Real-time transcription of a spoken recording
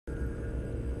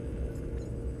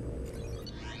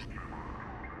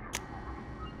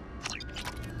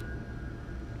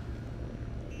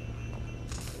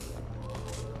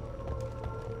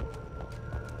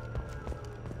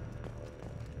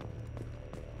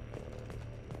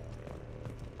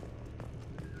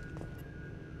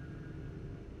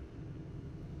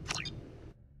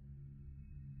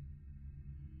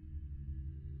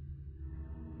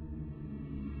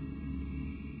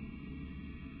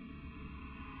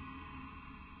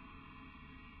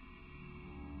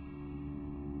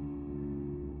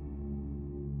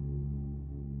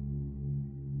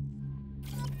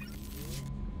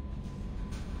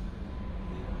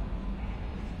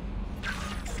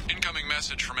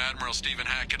message from Admiral Stephen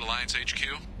Hackett, Alliance HQ.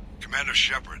 Commander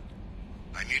Shepard,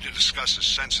 I need to discuss a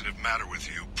sensitive matter with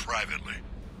you privately.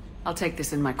 I'll take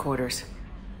this in my quarters.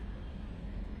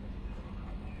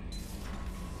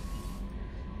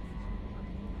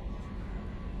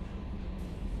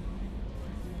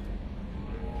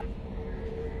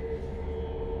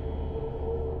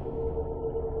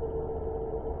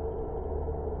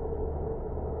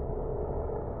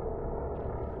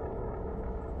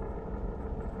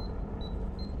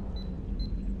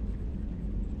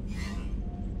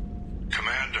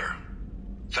 Commander,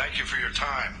 thank you for your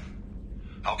time.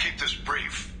 I'll keep this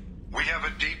brief. We have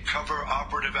a deep cover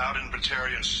operative out in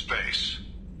Batarian space.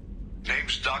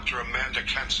 Name's Dr. Amanda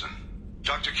Kenson.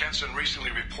 Dr. Kenson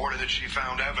recently reported that she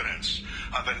found evidence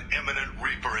of an imminent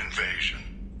Reaper invasion.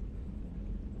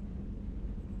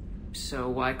 So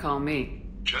why call me?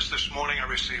 Just this morning I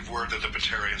received word that the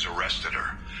Batarians arrested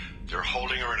her. They're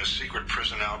holding her in a secret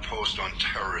prison outpost on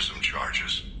terrorism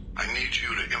charges. I need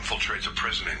you to infiltrate the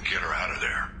prison and get her out of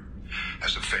there.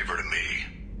 As a favor to me,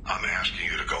 I'm asking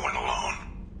you to go in alone.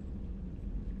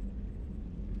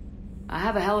 I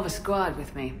have a hell of a squad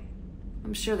with me.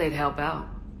 I'm sure they'd help out.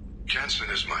 Kenson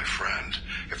is my friend.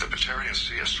 If the Batarians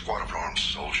see a squad of armed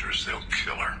soldiers, they'll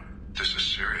kill her. This is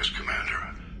serious,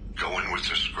 Commander. Go in with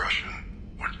discretion,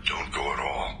 or don't go at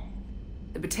all.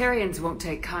 The Batarians won't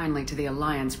take kindly to the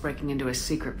Alliance breaking into a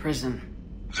secret prison.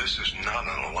 This is not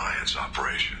an Alliance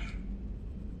operation.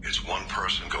 It's one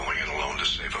person going in alone to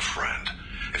save a friend.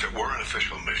 If it were an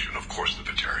official mission, of course the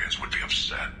Batarians would be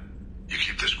upset. You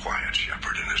keep this quiet,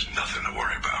 Shepard, and there's nothing to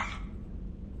worry about.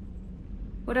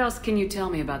 What else can you tell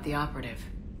me about the operative?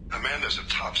 Amanda's a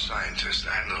top scientist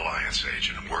and an Alliance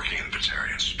agent working in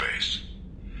Batarian space.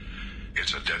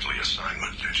 It's a deadly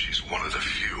assignment, and she's one of the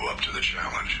few up to the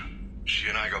challenge. She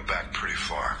and I go back pretty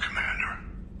far, Commander.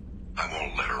 I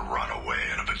won't let her rot away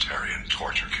in a Batarian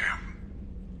torture camp.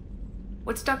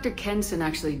 What's Dr. Kenson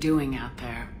actually doing out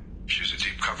there? She's a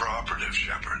deep cover operative,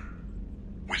 Shepard.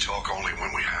 We talk only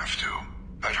when we have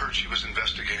to. I'd heard she was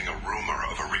investigating a rumor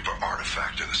of a Reaper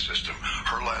artifact in the system.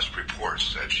 Her last report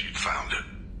said she'd found it.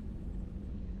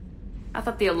 I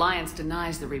thought the Alliance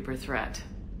denies the Reaper threat.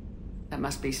 That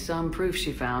must be some proof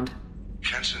she found.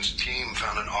 Kenson's team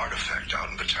found an artifact out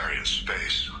in Batarian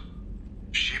space.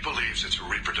 She believes it's a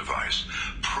Reaper device,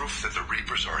 proof that the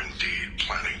Reapers are indeed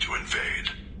planning to invade.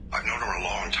 I've known her a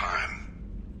long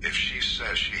time. If she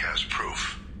says she has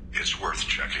proof, it's worth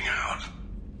checking out.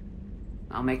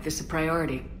 I'll make this a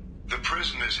priority. The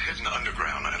prison is hidden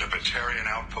underground at a Batarian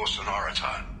outpost in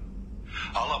Aratat.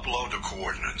 I'll upload the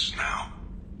coordinates now.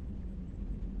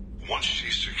 Once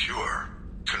she's secure,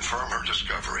 confirm her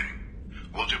discovery.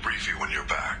 We'll debrief you when you're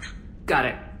back. Got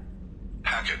it.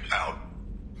 Hackett out.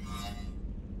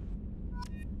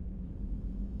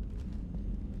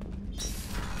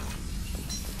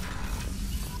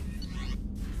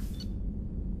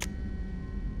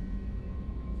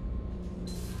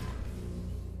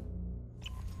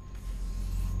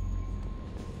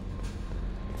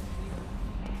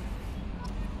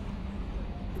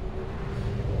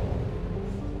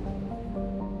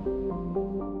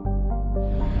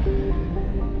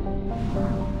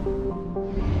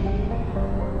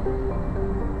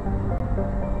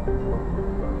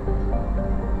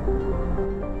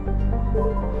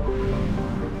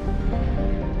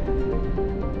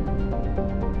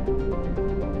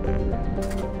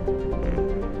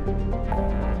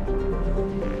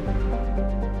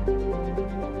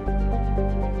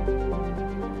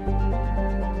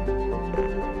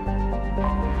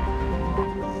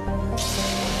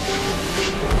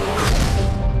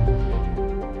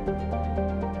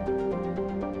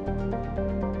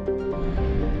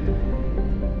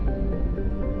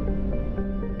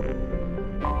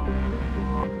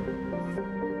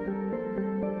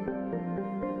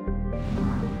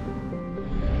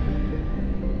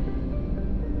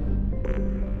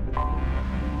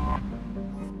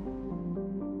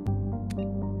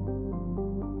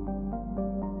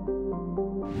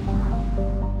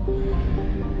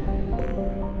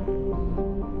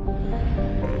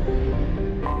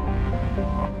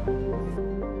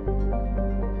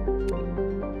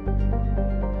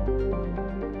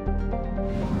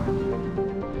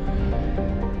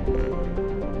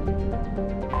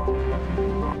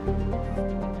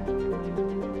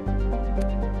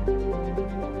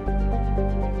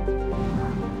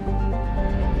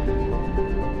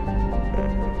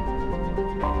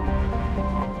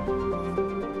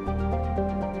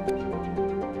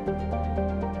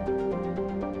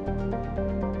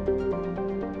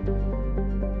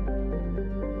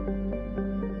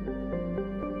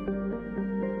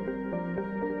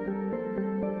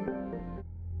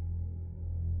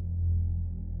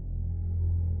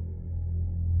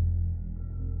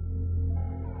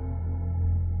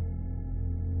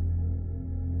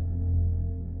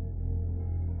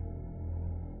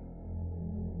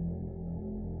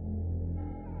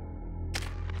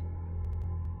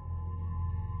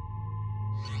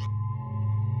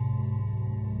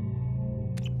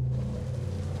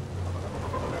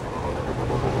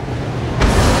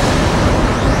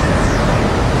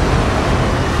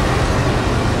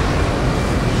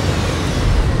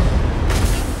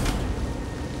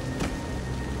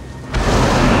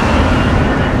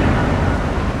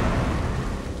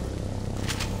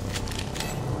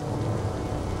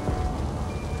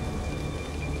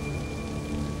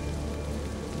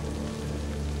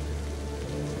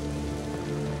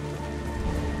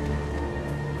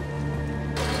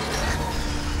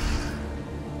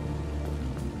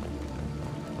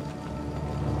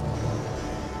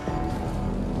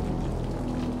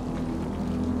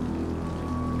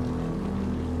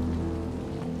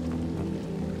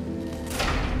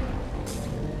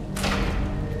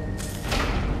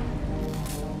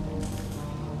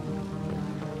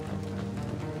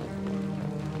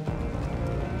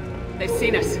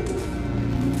 seen us.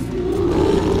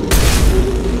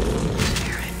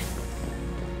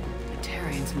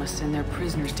 Batarians must send their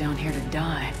prisoners down here to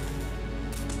die.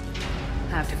 I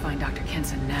have to find Dr.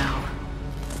 Kenson now.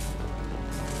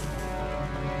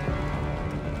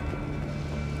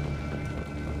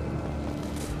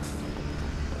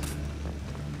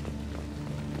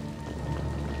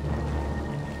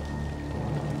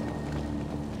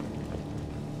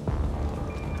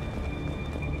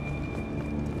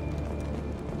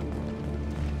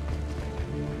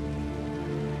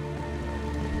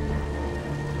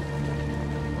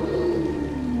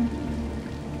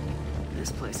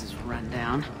 This place is run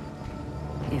down,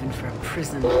 even for a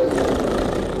prison. Get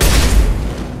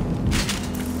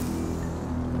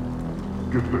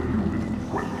the human in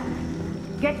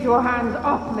question. Get your hands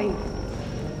off me!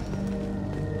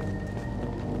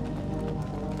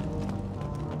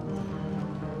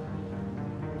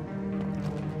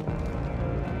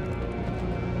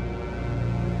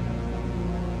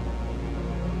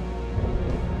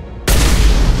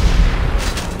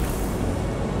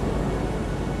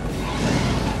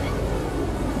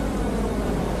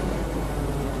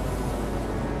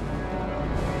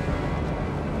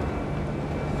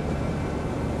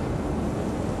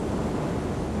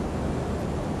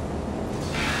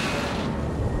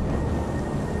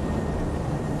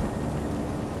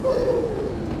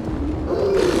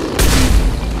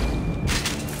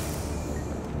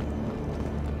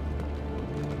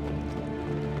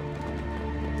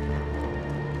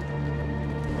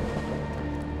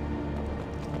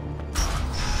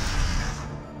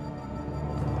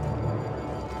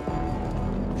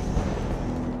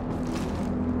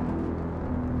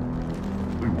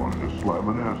 They wanted to slam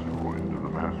an asteroid into the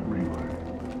mass relay.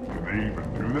 Can they even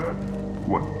do that?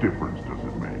 What difference does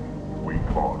it make? We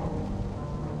caught them.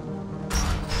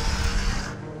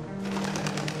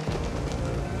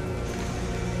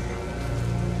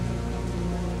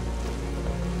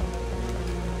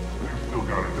 They still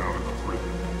got her down in the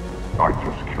prison. I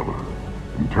just kill her.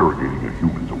 Interrogating a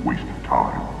human's a waste of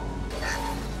time.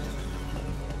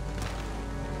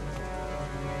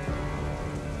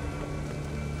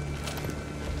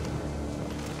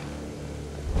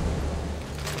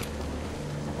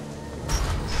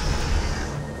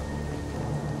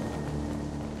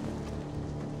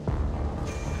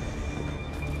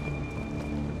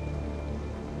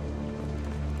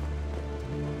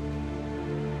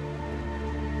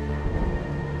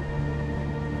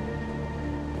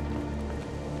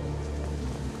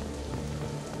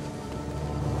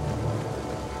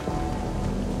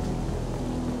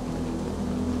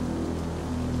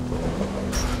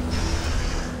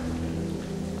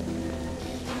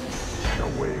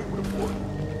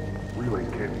 Relay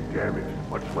can't be damaged,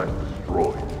 much less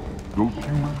destroyed. Those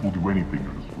humans will do anything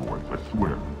to destroy us, I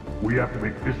swear. We have to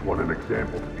make this one an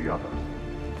example to the others.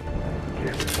 We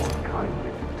can't respond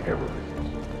kindly to terrorists.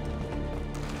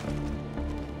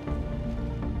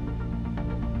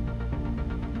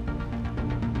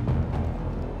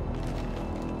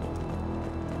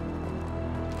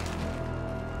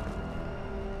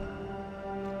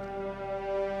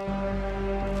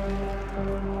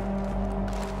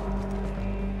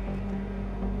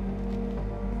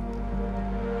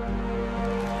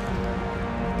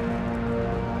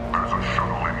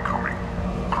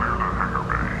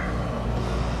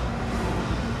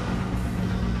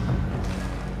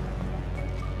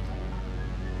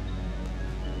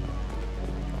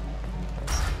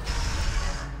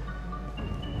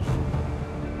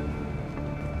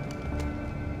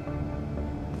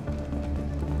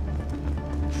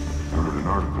 An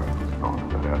artifact was found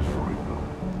in that asteroid belt.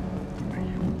 And the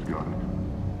humans got it.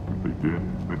 If they did,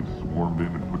 they'd have swarmed in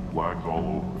and put flags all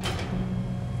over it.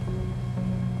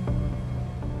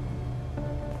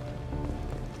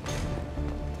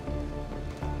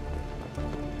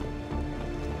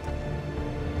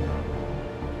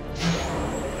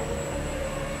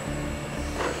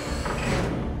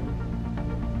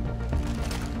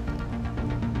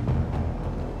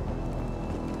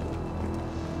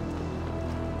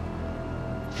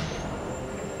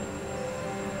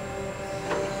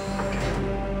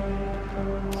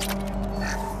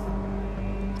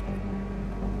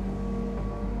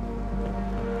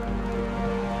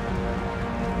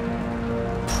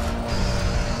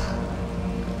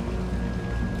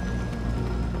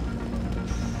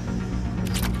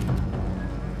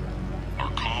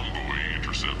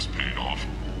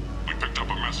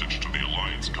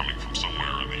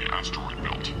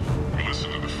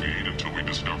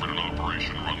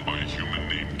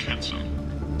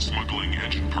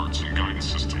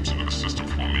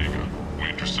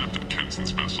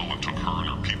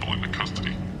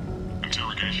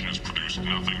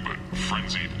 nothing but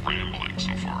frenzied rambling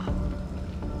so far.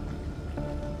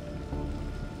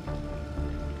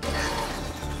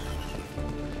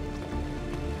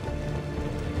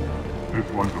 This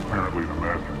one's apparently the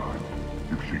mastermind.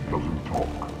 If she doesn't talk,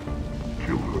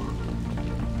 kill her.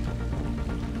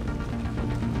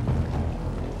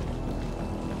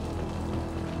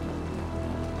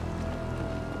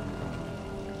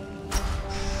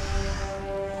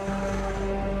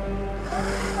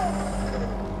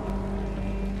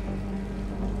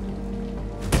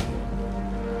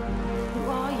 Who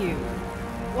are you?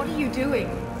 What are you doing?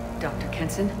 Dr.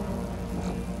 Kenson?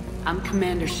 I'm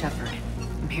Commander Shepard.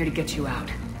 I'm here to get you out.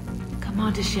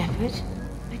 Commander Shepard?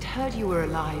 I'd heard you were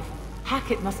alive.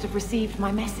 Hackett must have received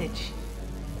my message.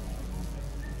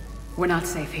 We're not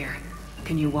safe here.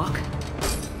 Can you walk?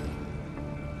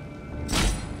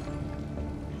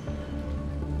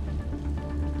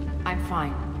 I'm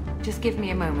fine. Just give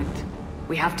me a moment.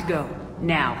 We have to go.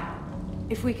 Now.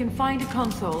 If we can find a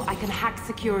console, I can hack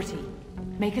security.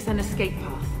 Make us an escape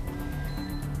path.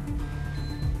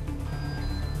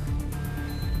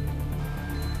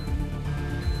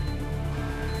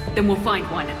 Then we'll find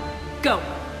one. Go!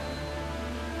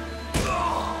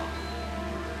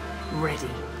 Ready.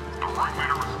 The right way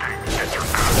to escape. Get your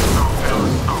ass out there.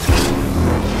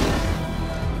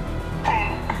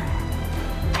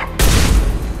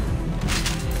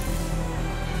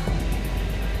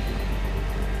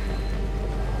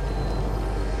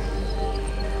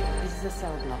 This is a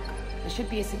cell block. There should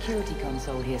be a security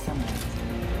console here somewhere.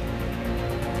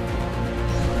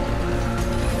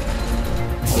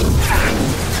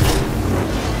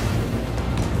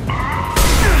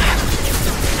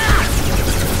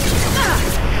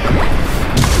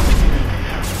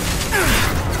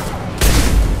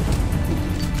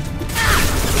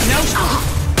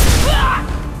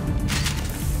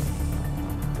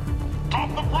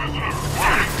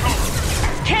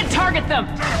 Target them!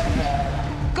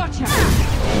 Gotcha!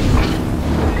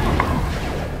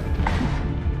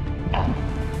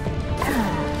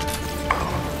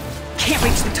 Can't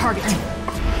reach the target.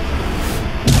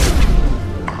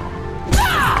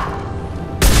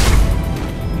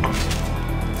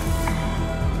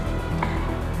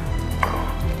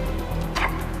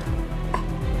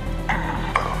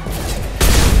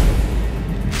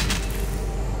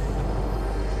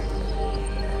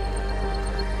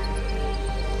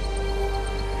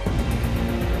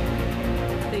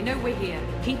 They know we're here.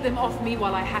 Keep them off me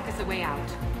while I hack us a way out.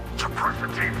 Suppressor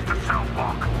teams to cell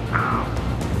block. Now.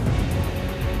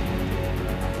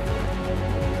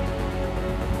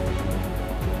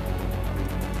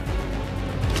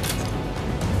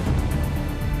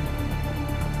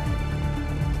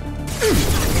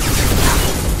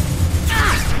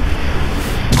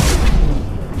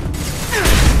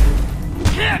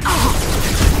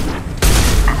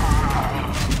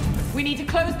 We need to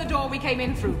close the door we came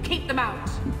in through. Keep them out.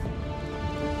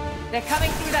 They're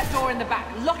coming through that door in the back.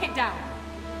 Lock it down.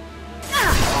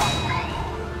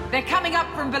 They're coming up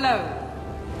from below.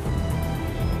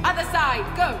 Other side,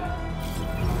 go.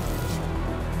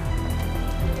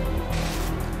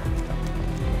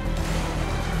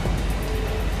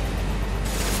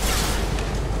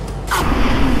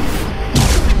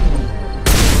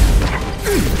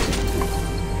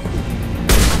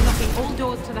 Unlocking all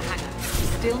doors to the hangar.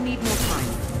 Still need more time.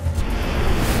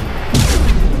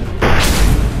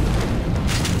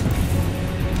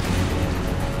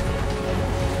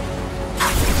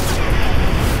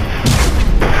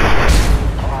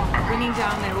 Bringing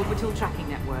down their orbital tracking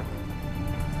network.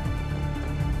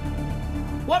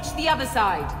 Watch the other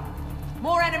side.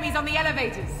 More enemies on the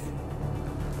elevators.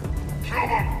 Kill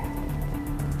them!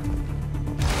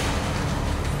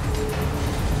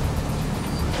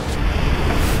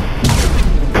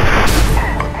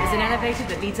 There's an elevator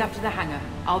that leads up to the hangar.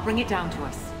 I'll bring it down to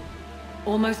us.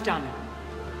 Almost done.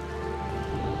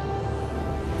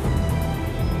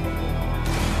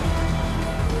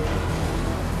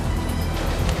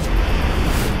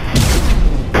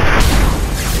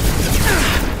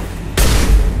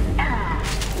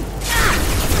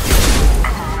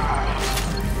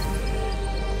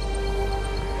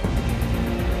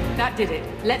 That did it.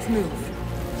 Let's move.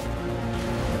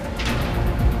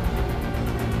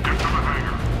 Get to the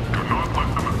hangar. Do not let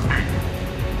them escape.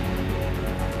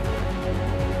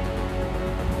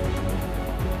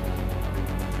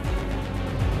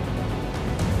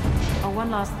 Oh,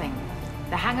 one last thing.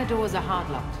 The hangar doors are hard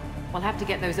locked. We'll have to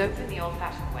get those open the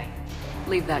old-fashioned way.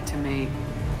 Leave that to me.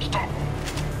 Stop!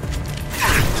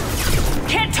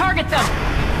 Can't target them!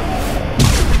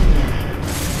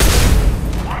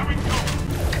 Grabbing cover!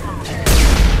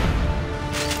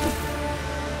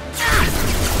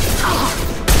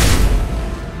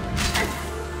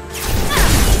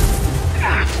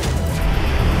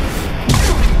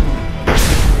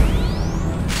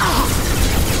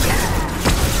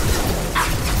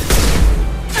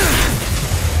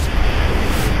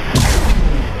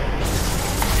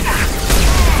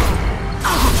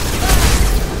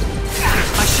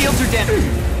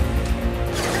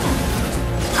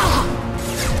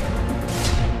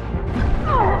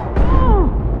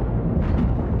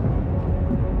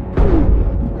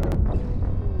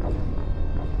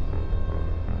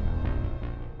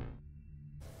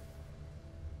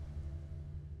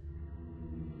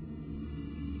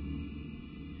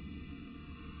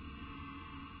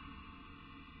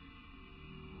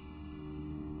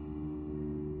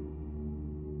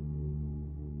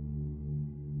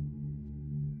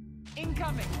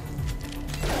 Incoming!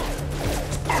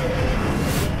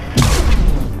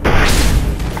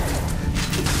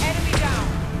 Enemy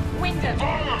down!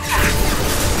 Wyndham!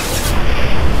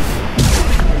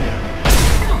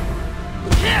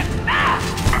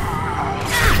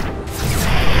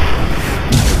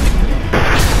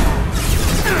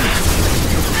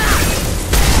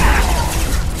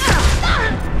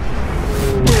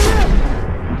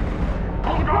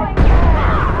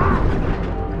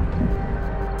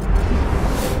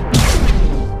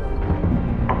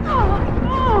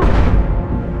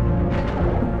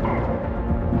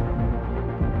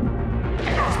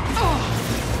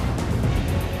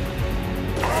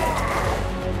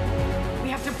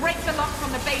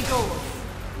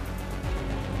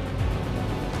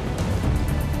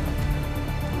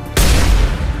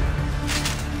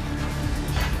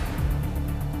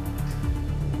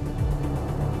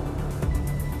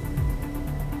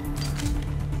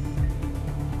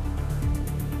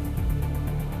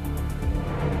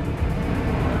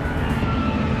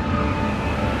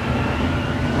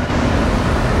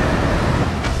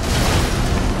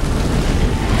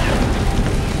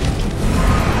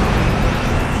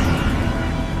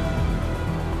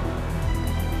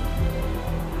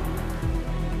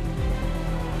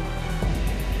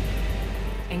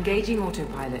 Engaging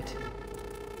autopilot.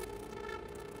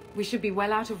 We should be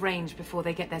well out of range before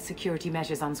they get their security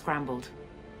measures unscrambled.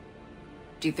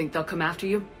 Do you think they'll come after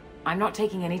you? I'm not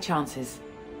taking any chances.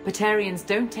 Batarians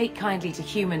don't take kindly to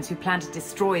humans who plan to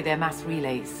destroy their mass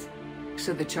relays.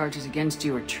 So the charges against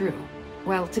you are true?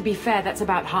 Well, to be fair, that's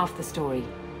about half the story.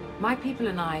 My people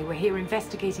and I were here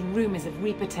investigating rumors of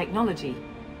Reaper technology,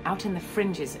 out in the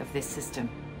fringes of this system.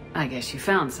 I guess you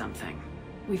found something.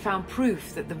 We found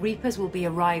proof that the Reapers will be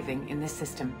arriving in this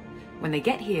system. When they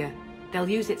get here, they'll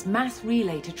use its mass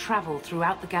relay to travel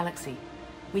throughout the galaxy.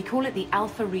 We call it the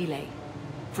Alpha Relay.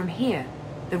 From here,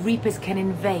 the Reapers can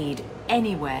invade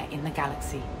anywhere in the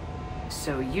galaxy.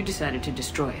 So you decided to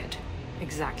destroy it?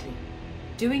 Exactly.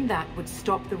 Doing that would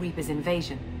stop the Reapers'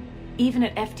 invasion. Even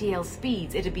at FTL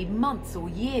speeds, it'd be months or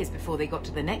years before they got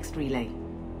to the next relay.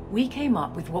 We came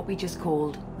up with what we just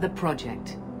called the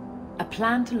Project. A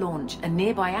plan to launch a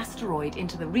nearby asteroid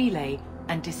into the relay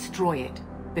and destroy it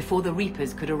before the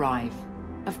Reapers could arrive.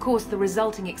 Of course, the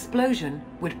resulting explosion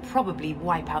would probably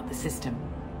wipe out the system.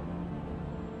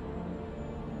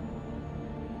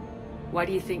 Why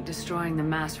do you think destroying the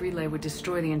mass relay would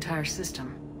destroy the entire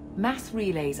system? Mass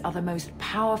relays are the most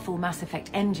powerful Mass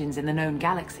Effect engines in the known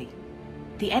galaxy.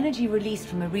 The energy released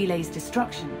from a relay's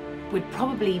destruction would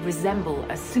probably resemble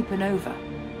a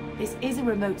supernova. This is a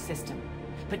remote system,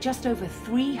 but just over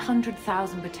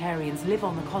 300,000 Batarians live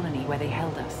on the colony where they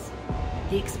held us.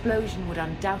 The explosion would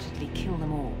undoubtedly kill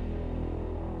them all.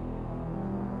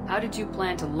 How did you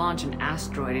plan to launch an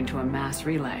asteroid into a mass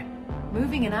relay?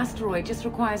 Moving an asteroid just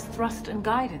requires thrust and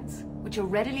guidance, which are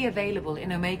readily available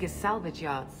in Omega's salvage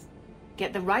yards.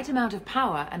 Get the right amount of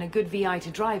power and a good VI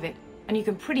to drive it, and you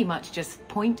can pretty much just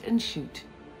point and shoot.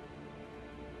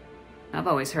 I've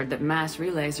always heard that mass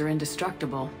relays are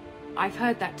indestructible. I've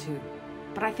heard that too.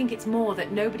 But I think it's more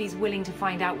that nobody's willing to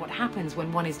find out what happens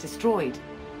when one is destroyed.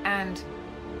 And,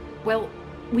 well,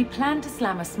 we plan to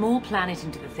slam a small planet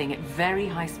into the thing at very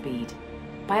high speed.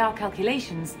 By our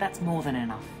calculations, that's more than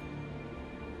enough.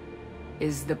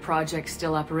 Is the project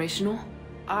still operational?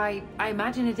 I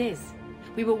imagine it is.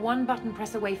 We were one button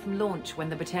press away from launch when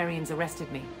the Batarians arrested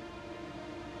me.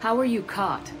 How were you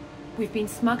caught? We've been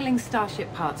smuggling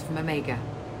Starship parts from Omega.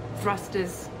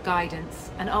 Thrusters,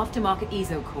 guidance, and aftermarket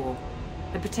ESO core.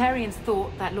 The Batarians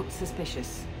thought that looked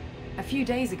suspicious. A few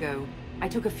days ago, I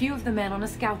took a few of the men on a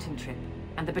scouting trip,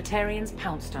 and the Batarians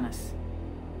pounced on us.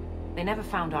 They never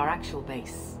found our actual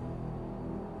base.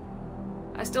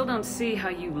 I still don't see how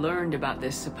you learned about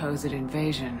this supposed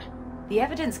invasion. The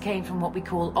evidence came from what we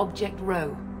call Object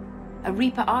Rho, a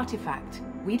Reaper artifact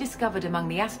we discovered among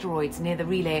the asteroids near the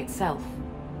relay itself.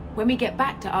 When we get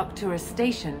back to Arcturus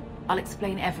Station, I'll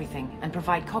explain everything and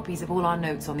provide copies of all our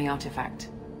notes on the artifact.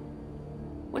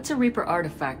 What's a Reaper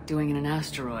artifact doing in an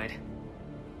asteroid?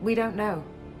 We don't know,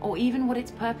 or even what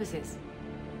its purpose is.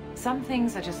 Some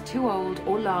things are just too old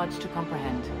or large to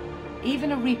comprehend.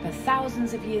 Even a Reaper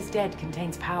thousands of years dead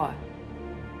contains power.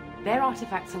 Their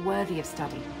artifacts are worthy of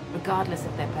study, regardless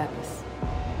of their purpose.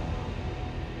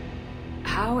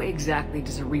 How exactly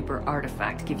does a Reaper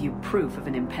artifact give you proof of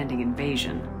an impending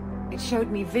invasion? It showed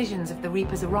me visions of the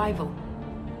Reaper's arrival.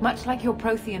 Much like your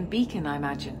Prothean beacon, I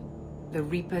imagine. The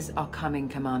Reapers are coming,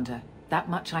 Commander. That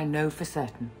much I know for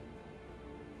certain.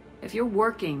 If you're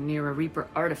working near a Reaper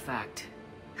artifact,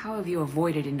 how have you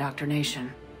avoided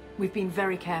indoctrination? We've been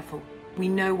very careful. We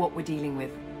know what we're dealing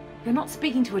with. You're not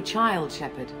speaking to a child,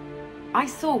 Shepard. I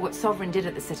saw what Sovereign did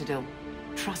at the Citadel.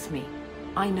 Trust me,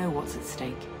 I know what's at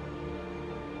stake.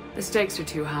 The stakes are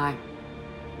too high.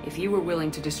 If you were willing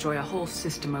to destroy a whole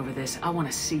system over this, I want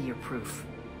to see your proof.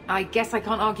 I guess I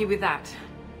can't argue with that.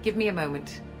 Give me a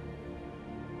moment.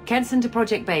 Kenson to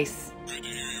Project Base. Good to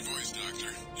hear your voice, Doctor.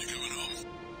 You coming home?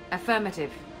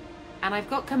 Affirmative. And I've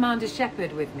got Commander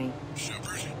Shepard with me.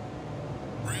 Shepard?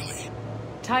 Really?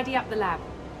 Tidy up the lab.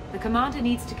 The Commander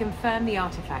needs to confirm the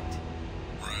artifact.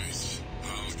 Right.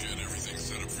 I'll get everything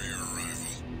set up for your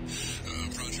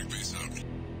arrival. Project Base out.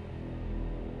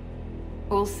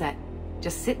 All set.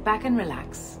 Just sit back and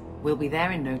relax. We'll be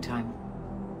there in no time.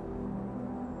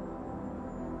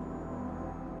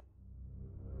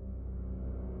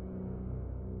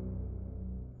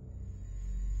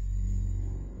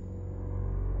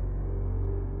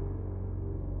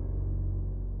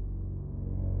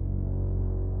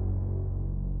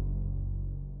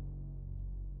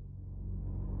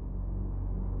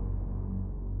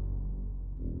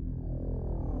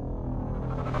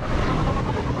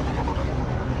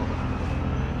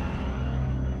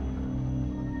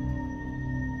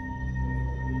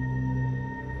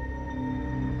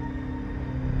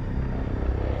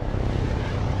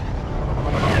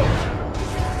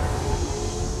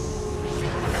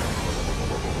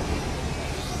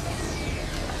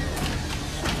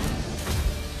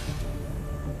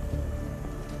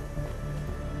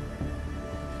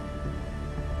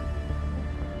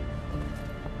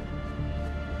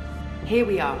 Here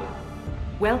we are.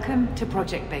 Welcome to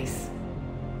Project Base.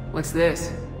 What's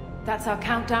this? That's our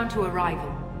countdown to arrival.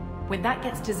 When that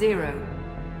gets to 0,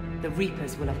 the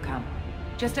Reapers will have come.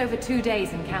 Just over 2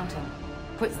 days and counting.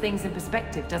 Puts things in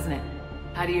perspective, doesn't it?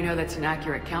 How do you know that's an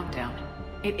accurate countdown?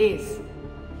 It is.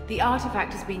 The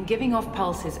artifact has been giving off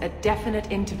pulses at definite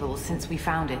intervals since we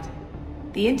found it.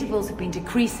 The intervals have been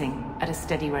decreasing at a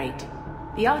steady rate.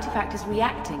 The artifact is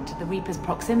reacting to the Reaper's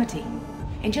proximity.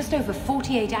 In just over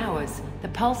 48 hours, the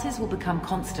pulses will become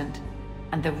constant,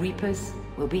 and the Reapers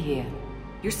will be here.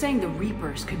 You're saying the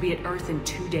Reapers could be at Earth in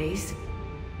 2 days?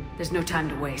 There's no time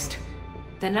to waste.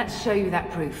 Then let's show you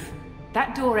that proof.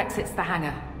 That door exits the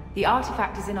hangar. The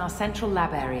artifact is in our central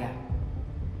lab area.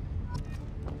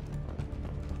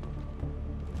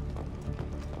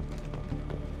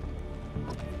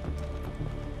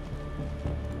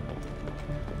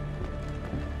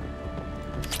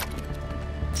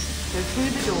 Go through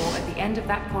the door at the end of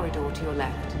that corridor to your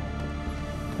left.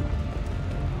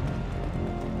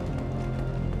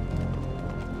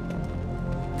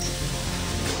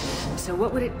 So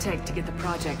what would it take to get the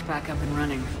project back up and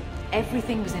running?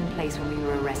 Everything was in place when we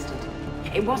were arrested.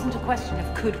 It wasn't a question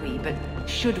of could we, but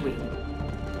should we.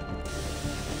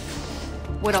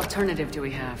 What alternative do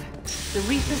we have? The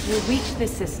Reapers will reach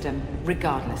this system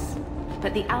regardless.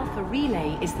 But the Alpha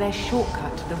Relay is their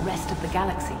shortcut to the rest of the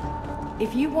galaxy.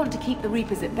 If you want to keep the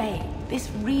Reapers at bay, this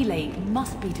relay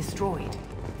must be destroyed.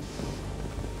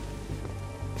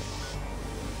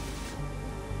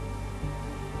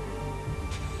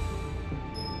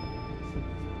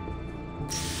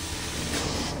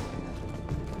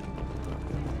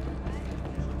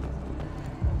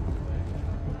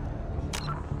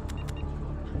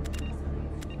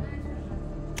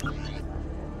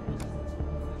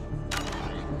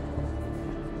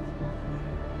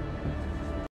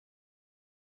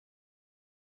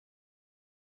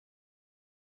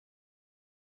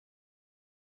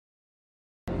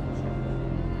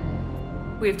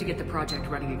 We have to get the project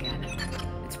running again.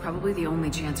 It's probably the only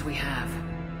chance we have.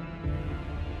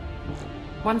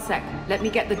 1 sec. Let me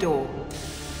get the door.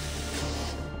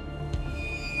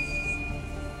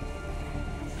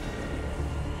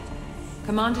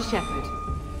 Commander Shepard,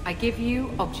 I give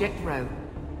you Object Row.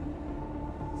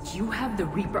 You have the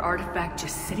Reaper artifact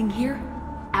just sitting here?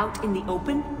 Out in the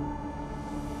open?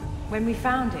 When we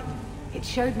found it, it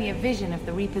showed me a vision of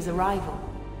the Reaper's arrival.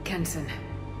 Kenson,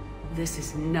 this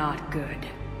is not good.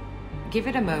 Give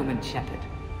it a moment, Shepard.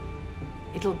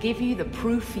 It'll give you the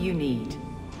proof you need.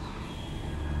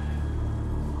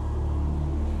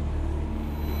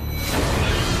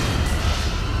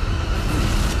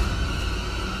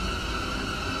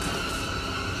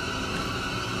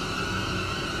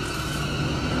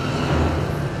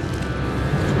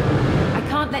 I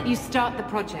can't let you start the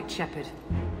project, Shepard.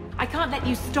 I can't let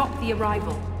you stop the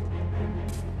arrival.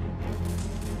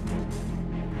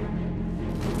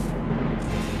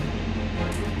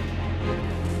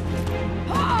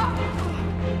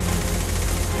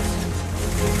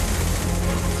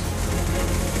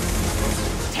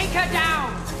 Take her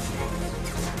down!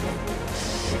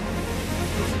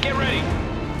 Get ready!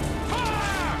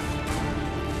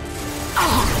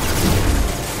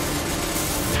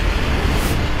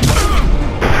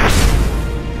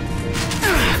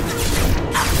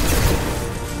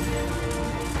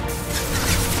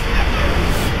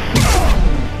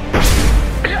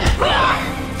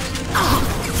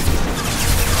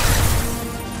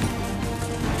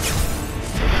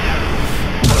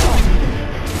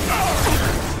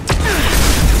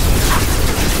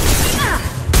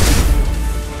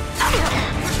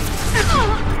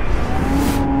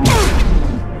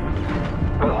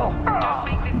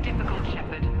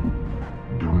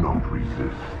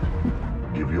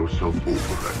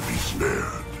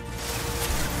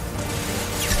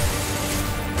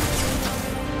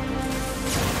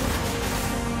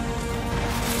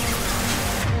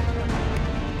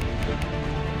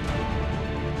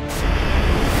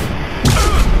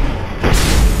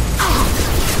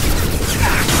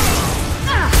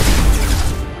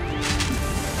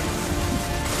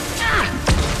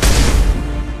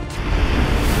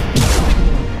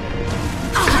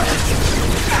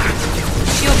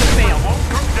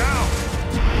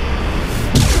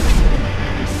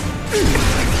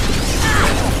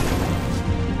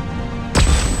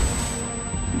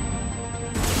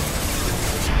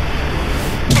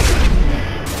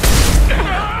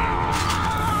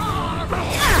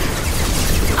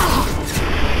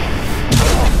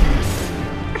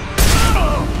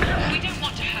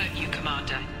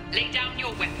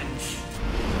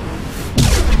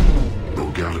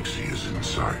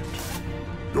 sight.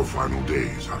 Your final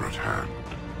days are at hand.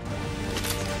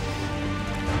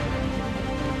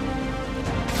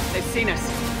 They've seen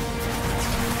us.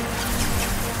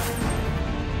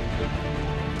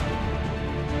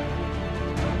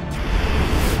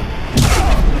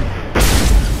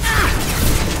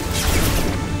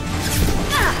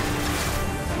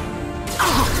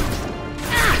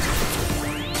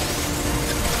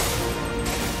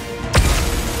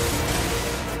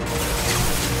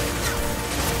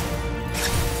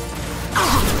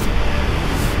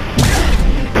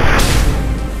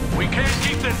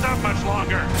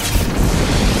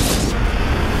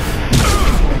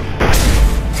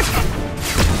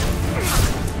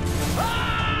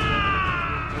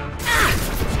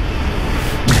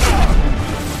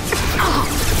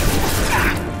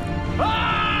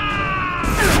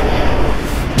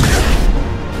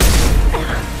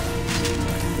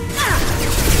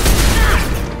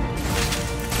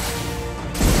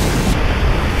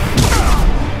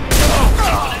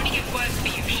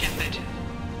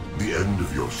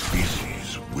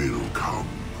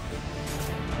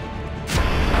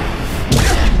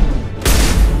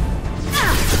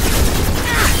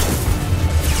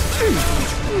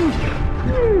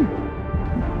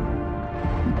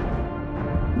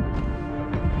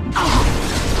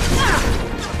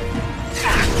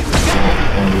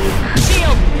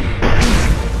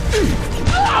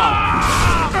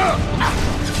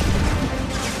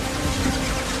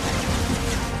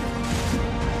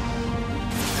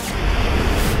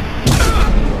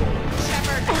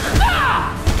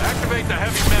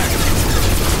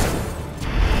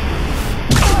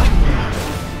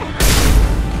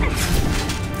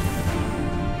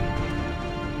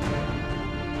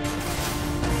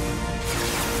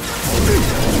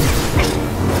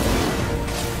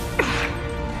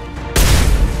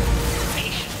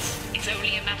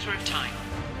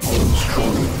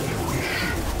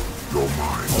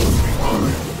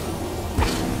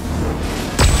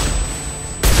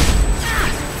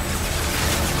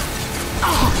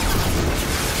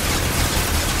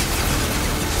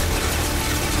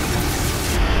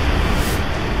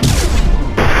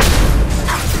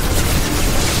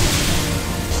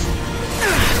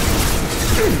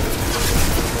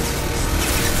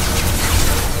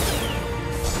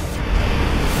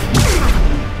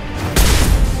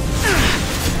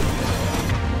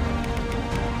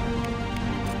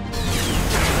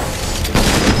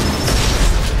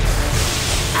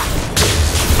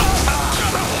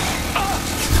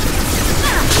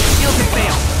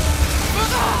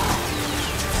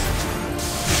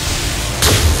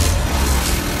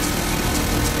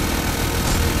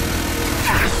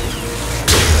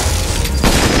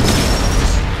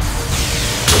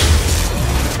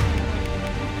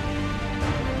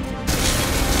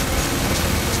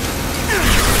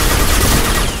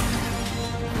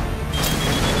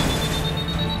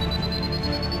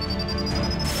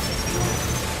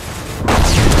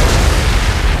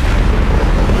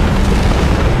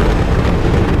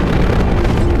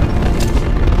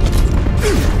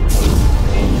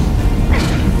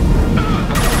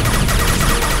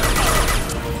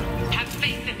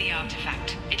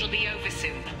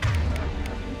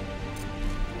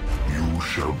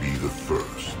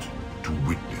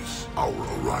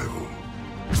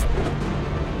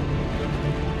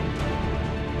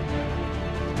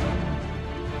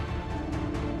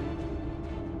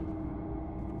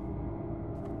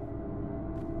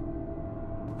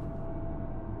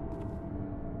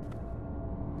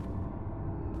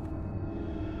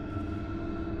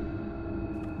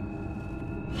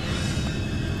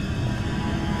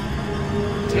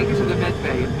 Take her to the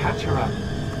medbay and patch her up.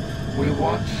 We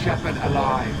want Shepard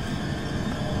alive.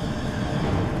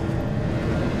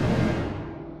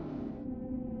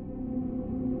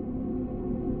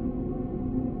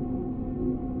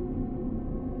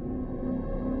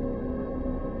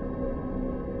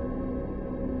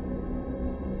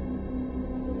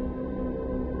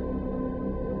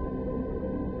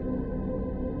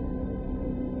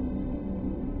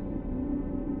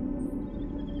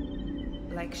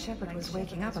 Like Shepard was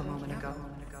waking up a moment ago.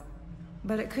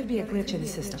 But it could be a glitch in the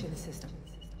system.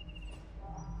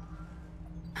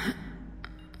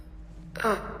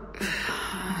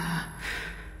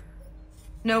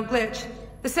 No glitch.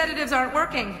 The sedatives aren't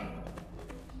working.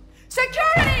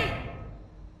 Security!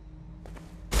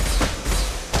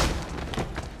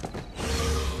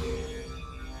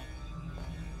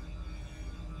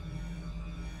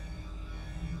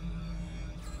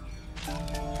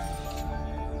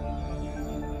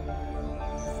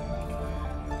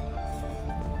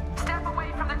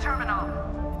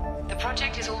 The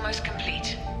project is almost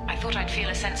complete. I thought I'd feel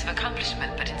a sense of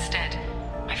accomplishment, but instead,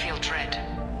 I feel dread.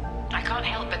 I can't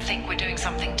help but think we're doing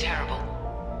something terrible.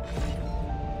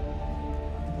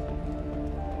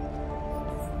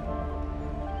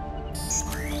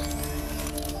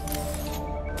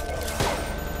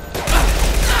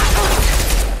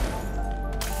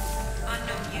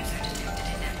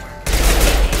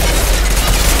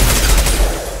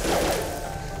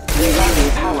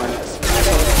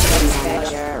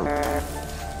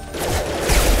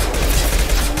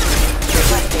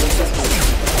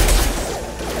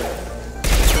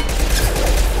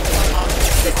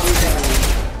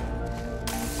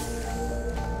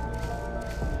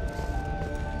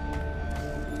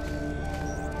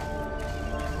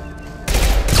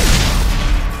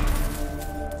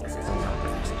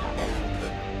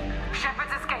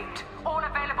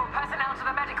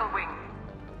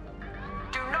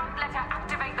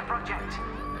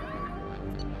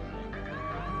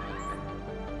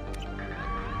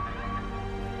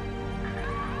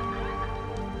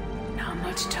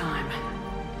 Much time.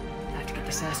 I have to get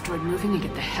this asteroid moving and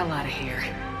get the hell out of here.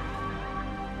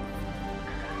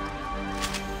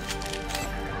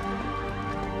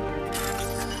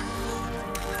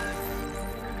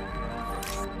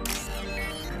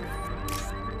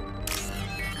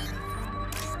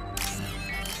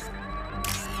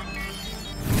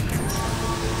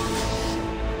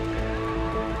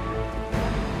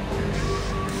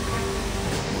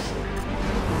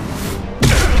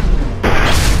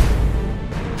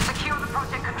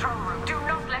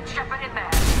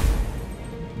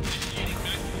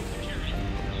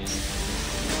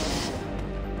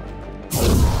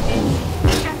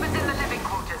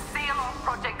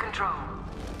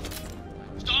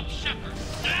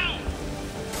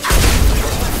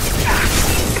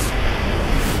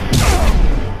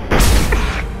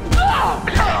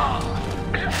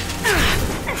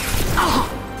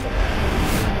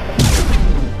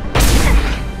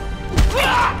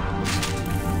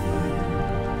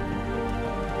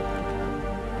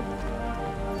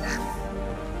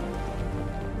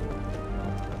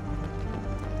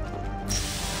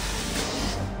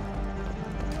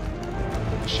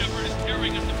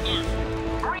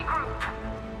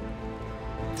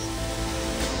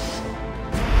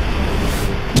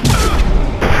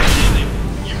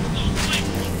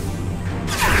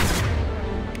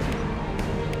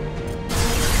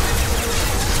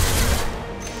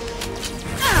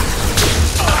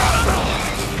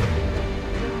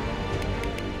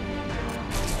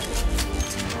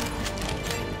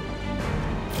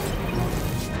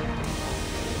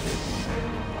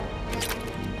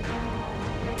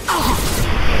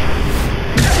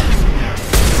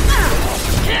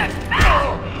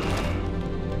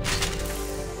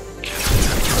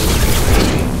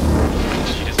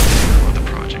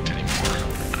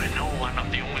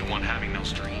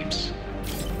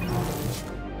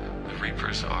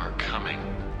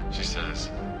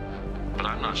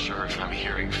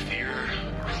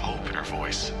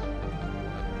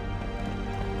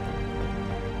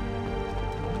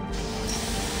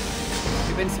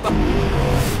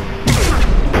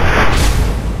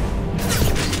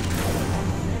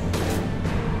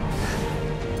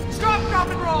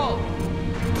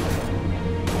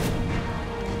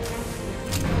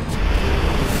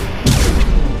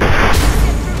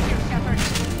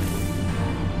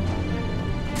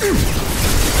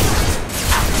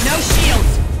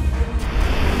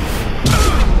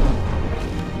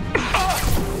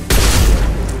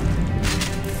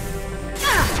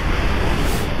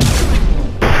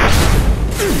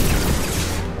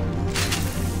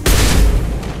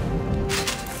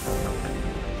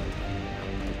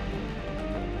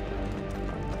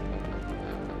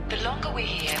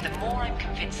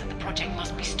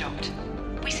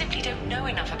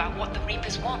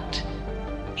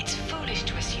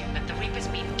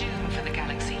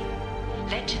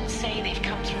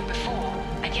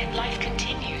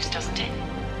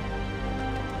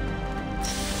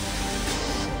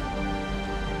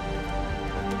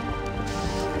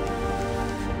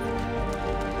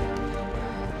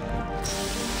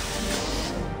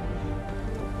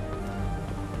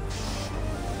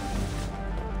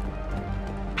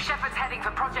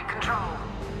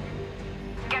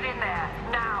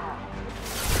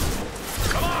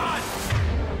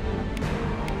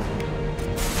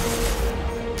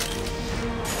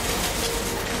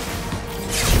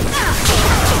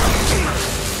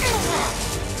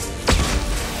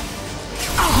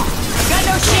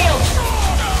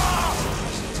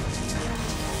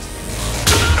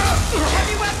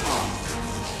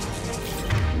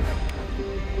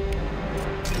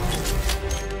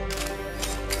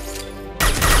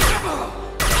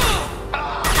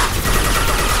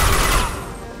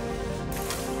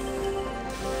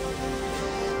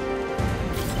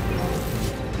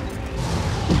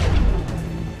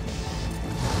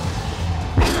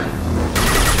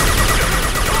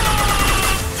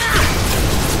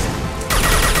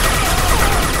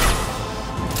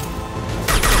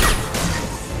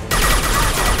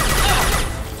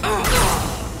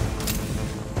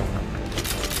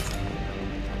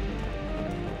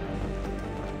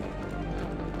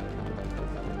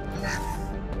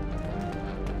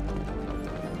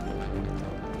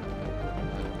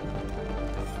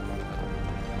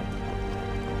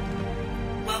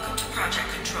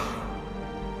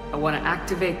 want to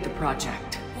activate the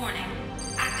project. Warning.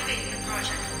 Activating the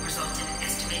project will result in an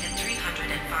estimated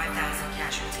 305,000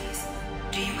 casualties.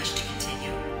 Do you wish to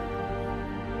continue?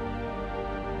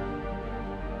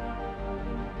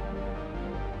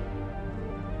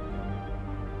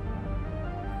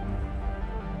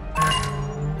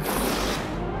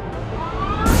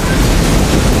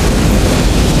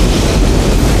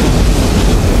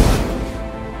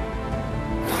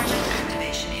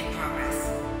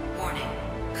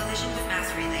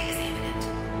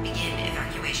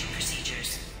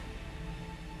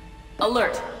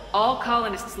 Alert! All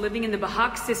colonists living in the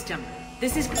Bahak system.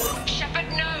 This is... Shepard,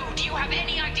 no! Do you have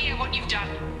any idea what you've done?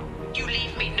 You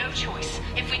leave me no choice.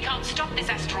 If we can't stop this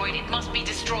asteroid, it must be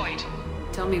destroyed.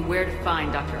 Tell me where to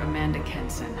find Dr. Amanda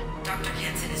Kenson. Dr.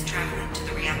 Kenson is traveling to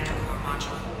the reactor core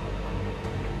module.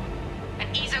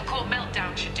 An ESO-core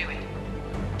meltdown should do it.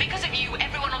 Because of you,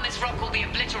 everyone on this rock will be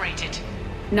obliterated.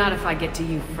 Not if I get to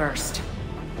you first.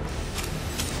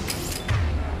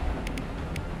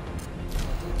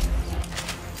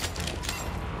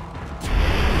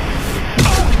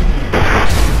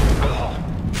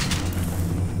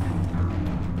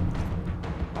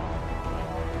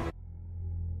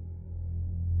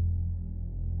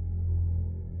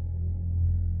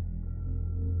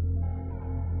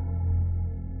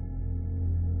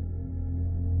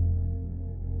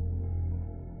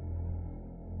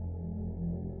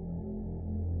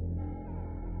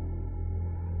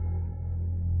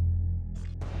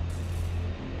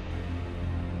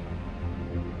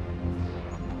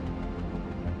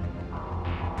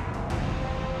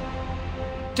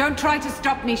 Don't try to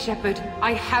stop me, Shepard.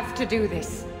 I have to do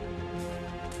this.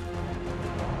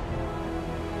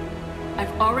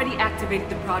 I've already activated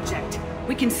the project.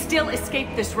 We can still escape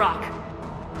this rock.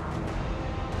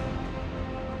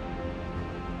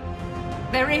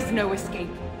 There is no escape.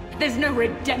 There's no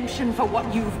redemption for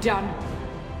what you've done.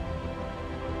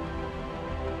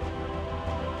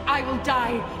 I will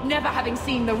die, never having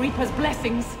seen the Reaper's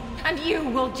blessings, and you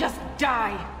will just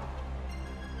die.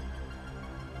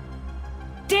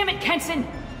 Damn it, Kenson!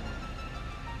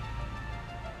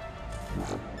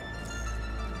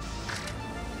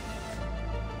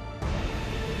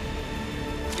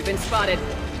 You've been spotted.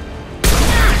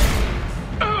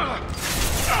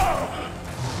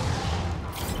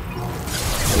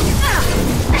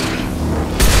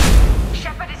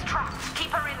 Shepard is trapped.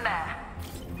 Keep her in there.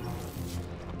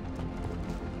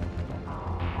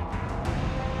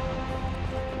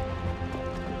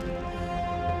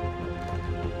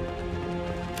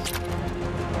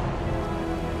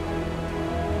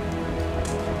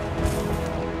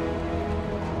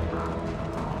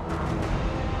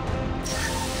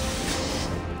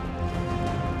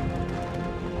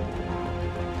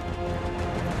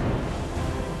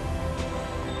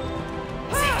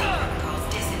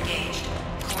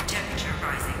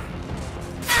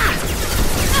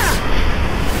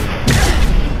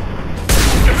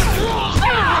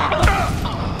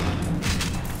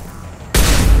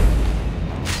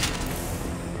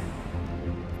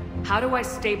 How do I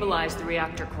stabilize the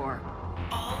reactor core?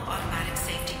 All automatic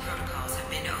safety protocols have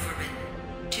been overridden.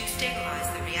 To stabilize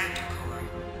the reactor core,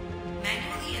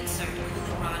 manually insert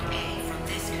cooling rod A from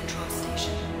this control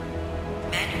station.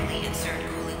 Manually insert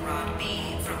cooling rod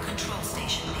B from control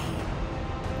station B.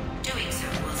 Doing so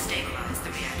will stabilize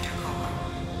the reactor core.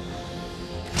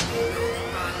 Cooling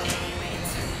rod A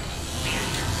reinserted.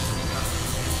 Reactor cooling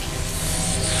process has begun.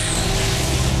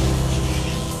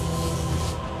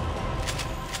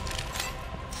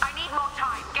 I need more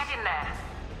time. Get in there.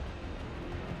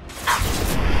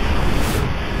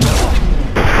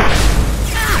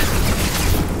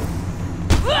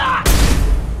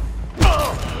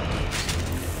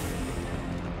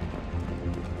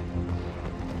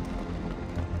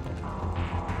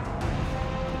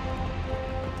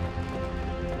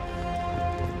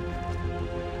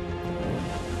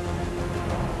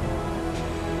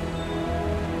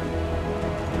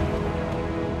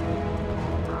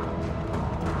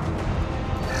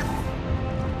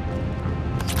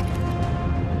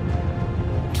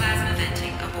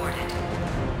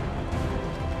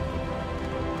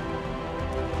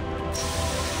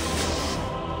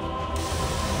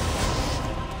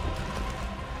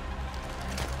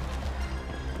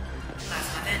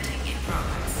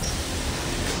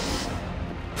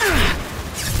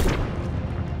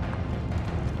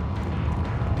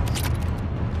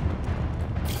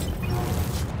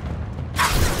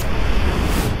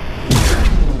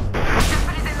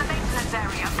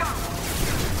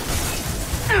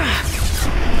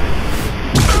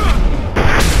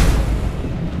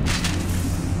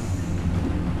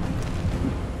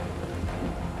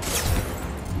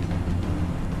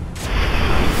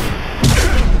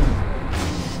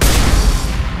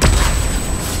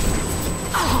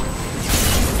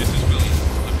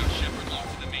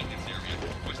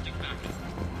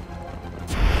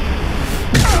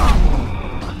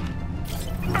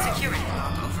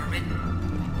 overridden.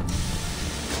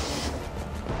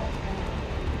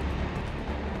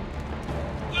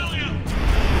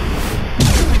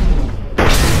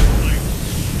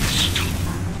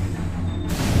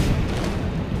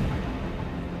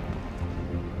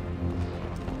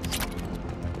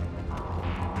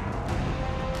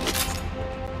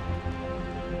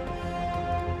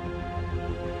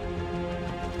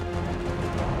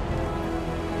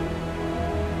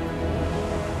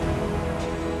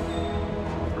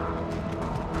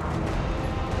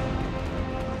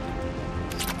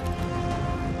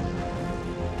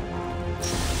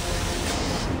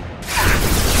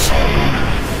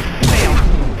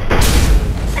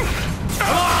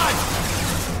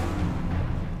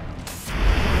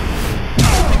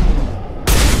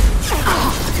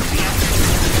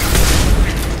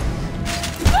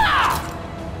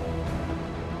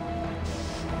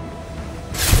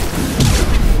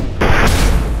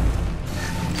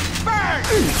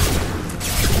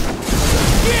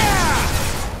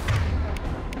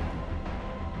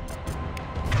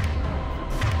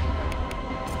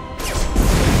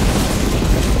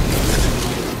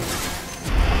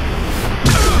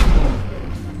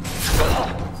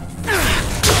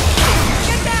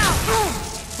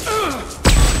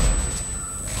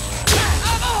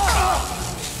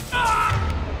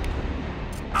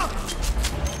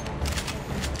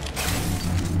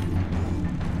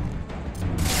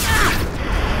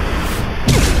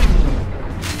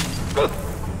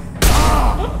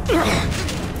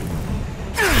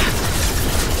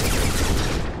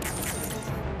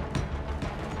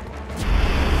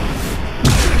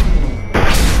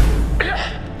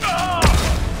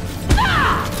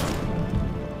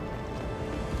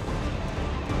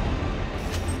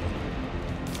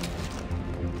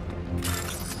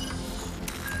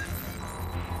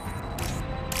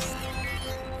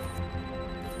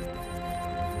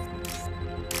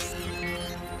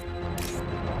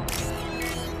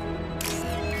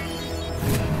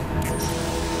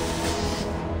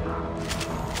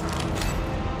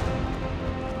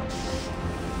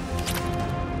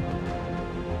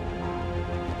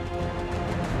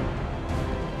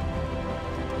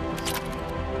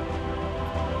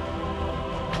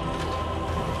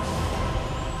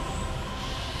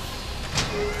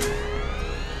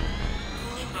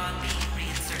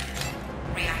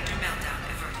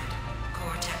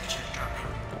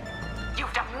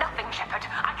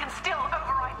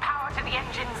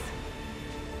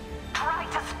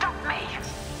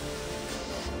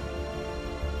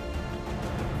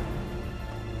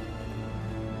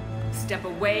 Step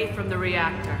away from the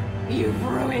reactor. You've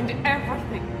ruined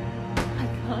everything. I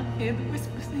can't hear the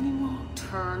whispers anymore.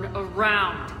 Turn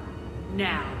around.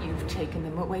 Now. You've taken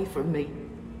them away from me.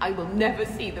 I will never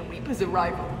see the Reaper's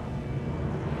arrival.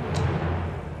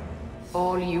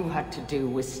 All you had to do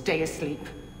was stay asleep.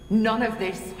 None of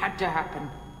this had to happen.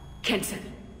 Kenson,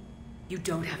 you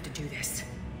don't have to do this.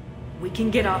 We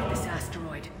can get off this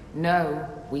asteroid. No,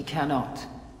 we cannot.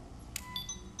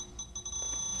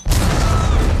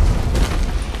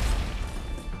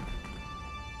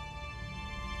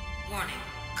 Warning,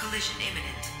 collision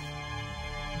imminent.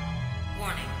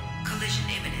 Warning, collision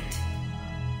imminent.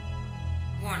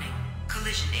 Warning,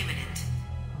 collision imminent.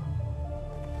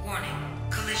 Warning,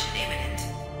 collision imminent.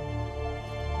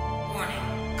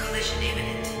 Warning, collision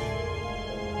imminent.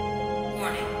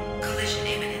 Warning, collision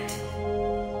imminent.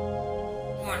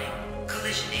 Warning,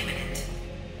 collision imminent.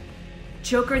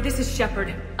 Joker, this is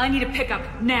Shepard. I need a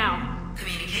pickup, now.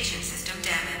 Communication system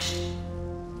damaged.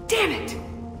 Damn it!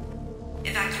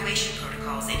 Evacuation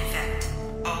protocols in effect.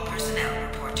 All personnel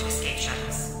report to escape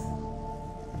shuttles.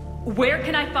 Where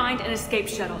can I find an escape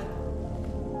shuttle?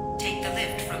 Take the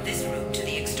lift from this room to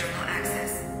the external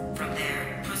access. From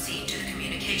there, proceed to the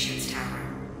communications tower.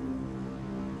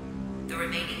 The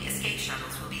remaining escape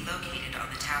shuttles will be located on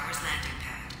the tower's landing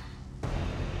pad.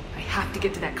 I have to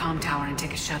get to that comm tower and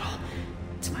take a shuttle.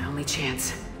 It's my only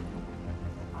chance.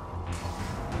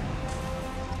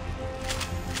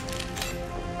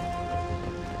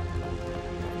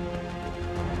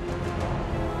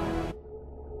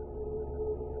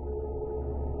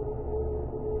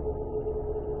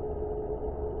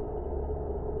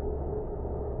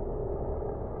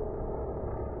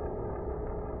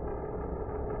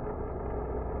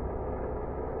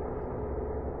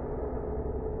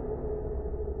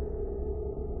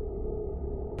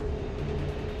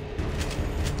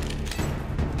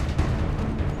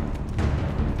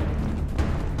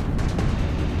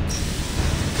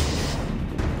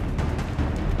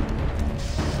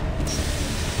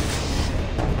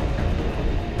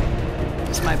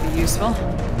 Might be useful.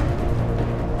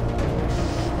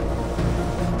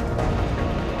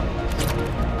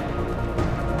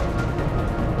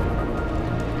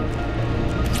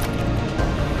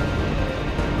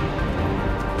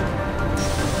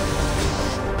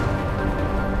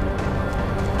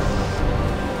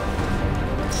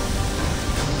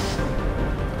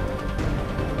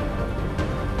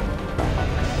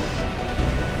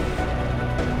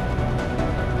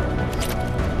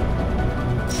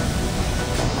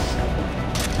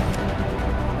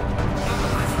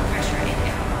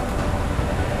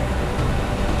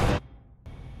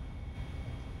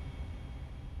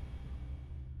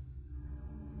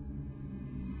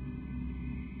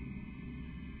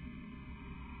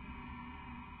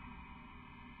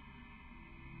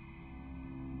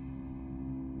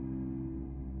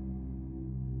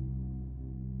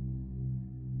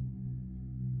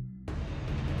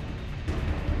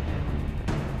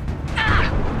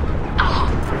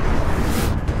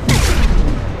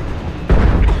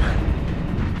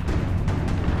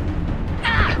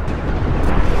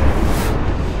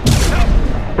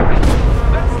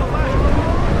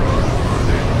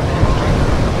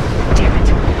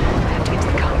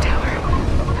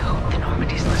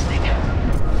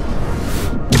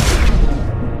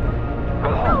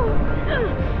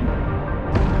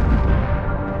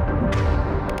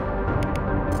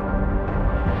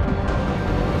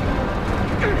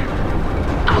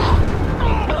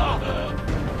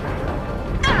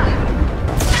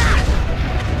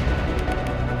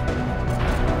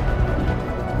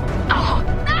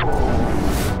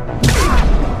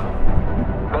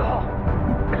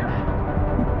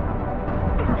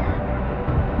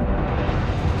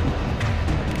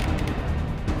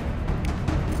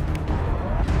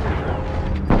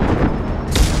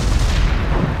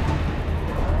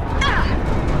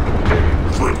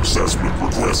 Assessment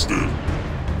requested.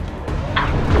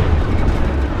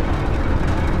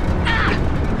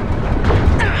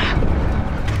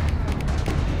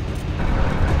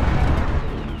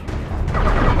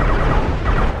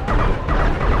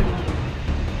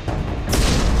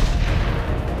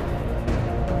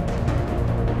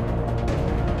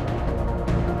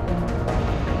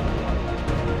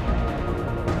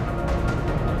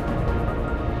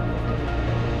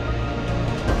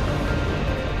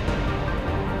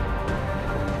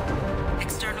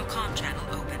 External comm channel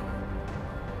open.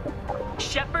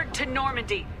 Shepard to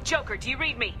Normandy. Joker, do you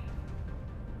read me?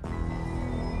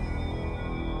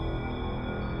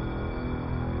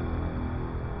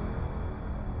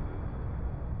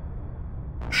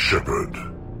 Shepard,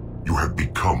 you have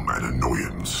become an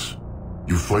annoyance.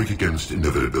 You fight against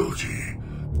inevitability,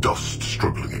 dust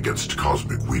struggling against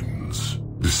cosmic winds.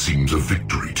 This seems a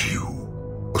victory to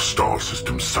you, a star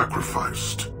system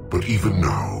sacrificed. But even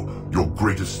now, your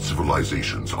greatest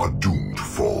civilizations are doomed to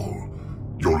fall.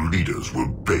 Your leaders will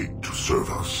beg to serve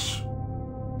us.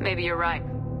 Maybe you're right.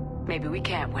 Maybe we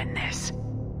can't win this.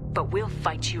 But we'll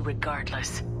fight you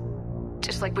regardless.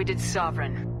 Just like we did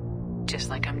Sovereign. Just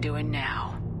like I'm doing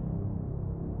now.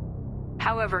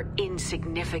 However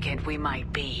insignificant we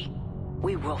might be,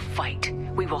 we will fight,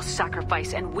 we will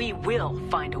sacrifice, and we will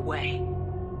find a way.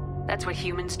 That's what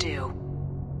humans do.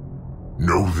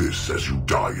 Know this as you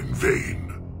die in vain.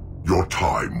 Your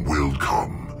time will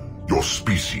come. Your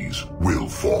species will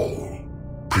fall.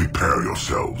 Prepare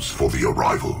yourselves for the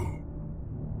arrival.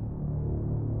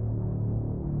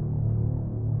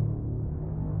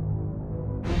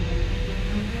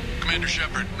 Commander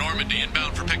Shepard, Normandy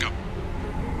inbound for pickup.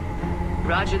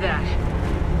 Roger that.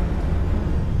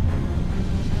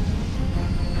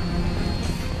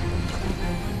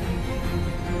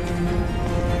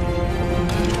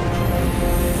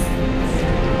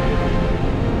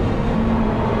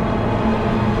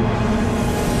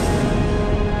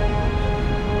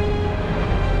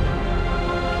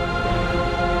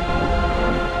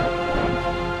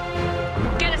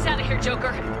 Get us out of here,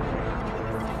 Joker.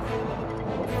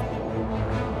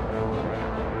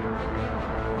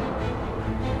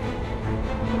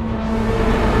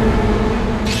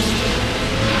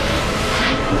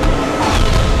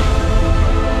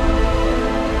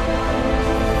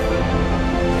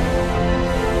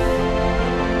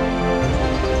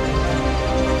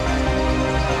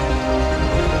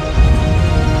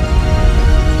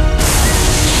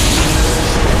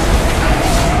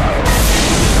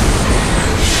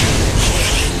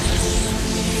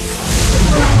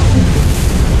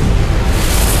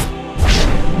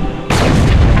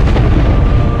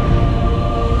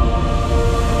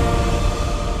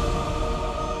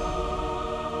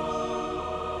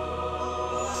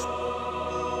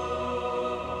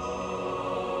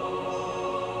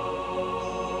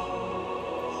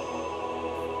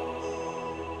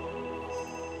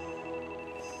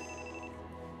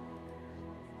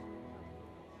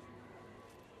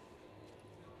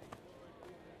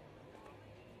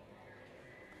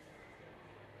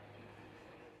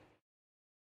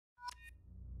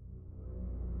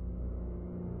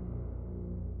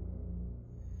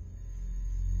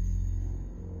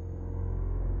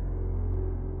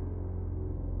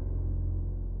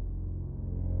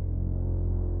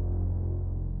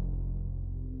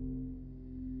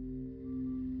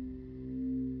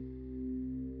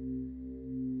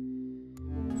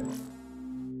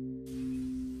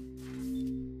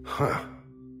 Huh.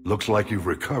 Looks like you've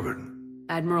recovered.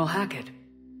 Admiral Hackett.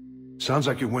 Sounds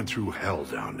like you went through hell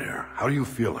down there. How are you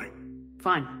feeling?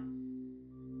 Fine.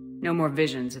 No more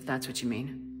visions, if that's what you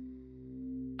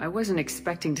mean. I wasn't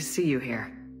expecting to see you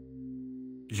here.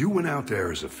 You went out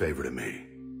there as a favor to me.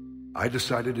 I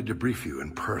decided to debrief you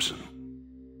in person.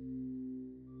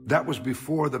 That was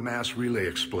before the mass relay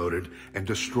exploded and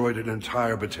destroyed an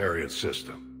entire Batarian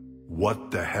system. What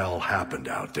the hell happened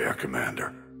out there,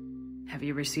 Commander? Have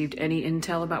you received any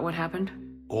intel about what happened?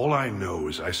 All I know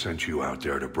is I sent you out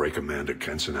there to break Amanda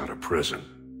Kenson out of prison.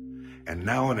 And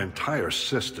now an entire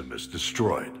system is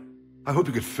destroyed. I hope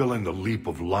you could fill in the leap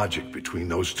of logic between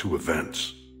those two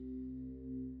events.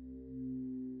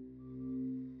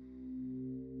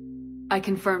 I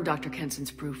confirmed Dr.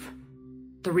 Kenson's proof.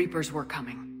 The Reapers were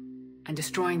coming, and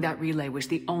destroying that relay was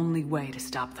the only way to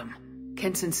stop them.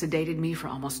 Kenson sedated me for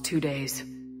almost 2 days.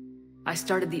 I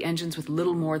started the engines with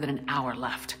little more than an hour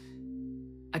left.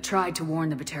 I tried to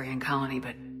warn the Batarian colony,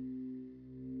 but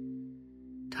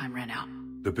time ran out.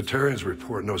 The Batarians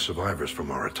report no survivors from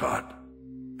Aratat.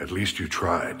 At least you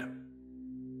tried.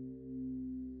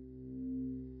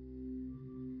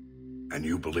 And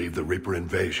you believe the Reaper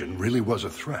invasion really was a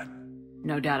threat?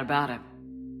 No doubt about it.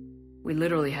 We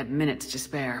literally had minutes to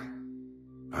spare.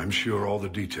 I'm sure all the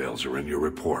details are in your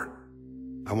report.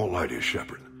 I won't lie to you,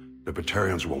 Shepard. The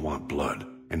Batarians will want blood,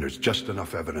 and there's just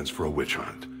enough evidence for a witch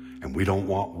hunt. And we don't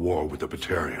want war with the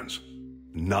Batarians.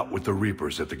 Not with the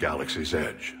Reapers at the galaxy's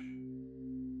edge.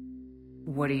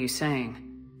 What are you saying?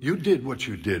 You did what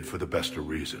you did for the best of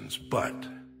reasons, but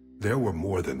there were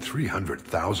more than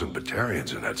 300,000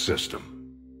 Batarians in that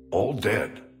system. All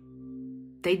dead.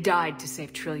 They died to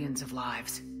save trillions of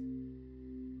lives.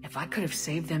 If I could have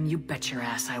saved them, you bet your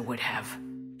ass I would have.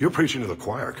 You're preaching to the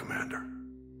choir, Commander.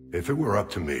 If it were up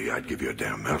to me, I'd give you a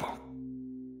damn medal.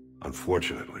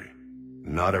 Unfortunately,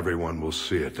 not everyone will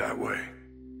see it that way.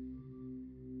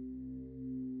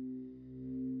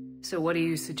 So what do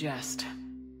you suggest?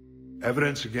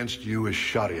 Evidence against you is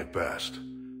shoddy at best.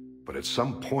 But at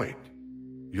some point,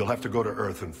 you'll have to go to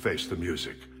Earth and face the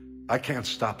music. I can't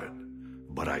stop it,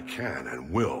 but I can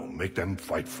and will make them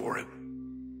fight for it.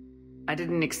 I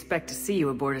didn't expect to see you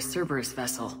aboard a Cerberus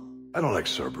vessel. I don't like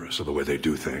Cerberus or the way they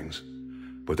do things.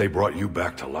 But they brought you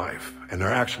back to life, and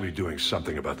they're actually doing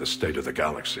something about the state of the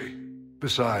galaxy.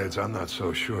 Besides, I'm not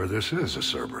so sure this is a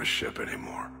Cerberus ship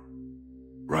anymore.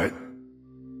 Right?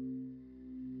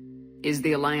 Is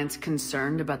the Alliance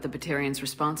concerned about the Batarians'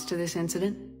 response to this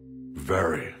incident?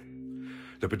 Very.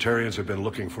 The Batarians have been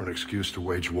looking for an excuse to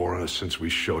wage war on us since we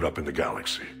showed up in the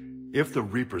galaxy. If the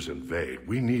Reapers invade,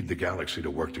 we need the galaxy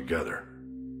to work together.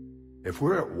 If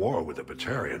we're at war with the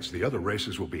Batarians, the other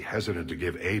races will be hesitant to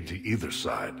give aid to either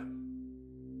side.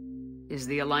 Is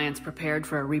the Alliance prepared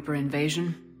for a Reaper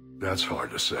invasion? That's hard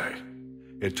to say.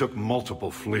 It took multiple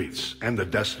fleets and the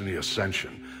Destiny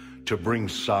Ascension to bring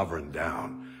Sovereign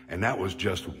down, and that was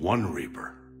just one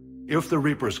Reaper. If the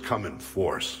Reapers come in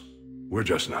force, we're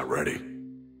just not ready.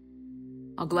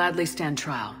 I'll gladly stand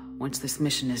trial once this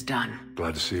mission is done.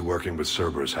 Glad to see working with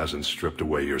Cerberus hasn't stripped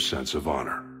away your sense of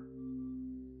honor.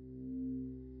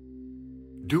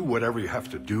 Do whatever you have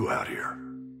to do out here.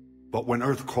 But when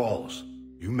Earth calls,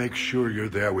 you make sure you're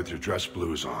there with your dress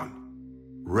blues on,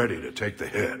 ready to take the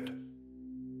hit.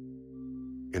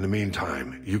 In the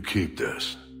meantime, you keep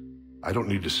this. I don't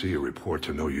need to see a report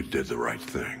to know you did the right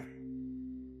thing.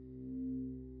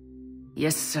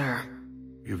 Yes, sir.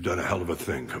 You've done a hell of a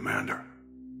thing, Commander.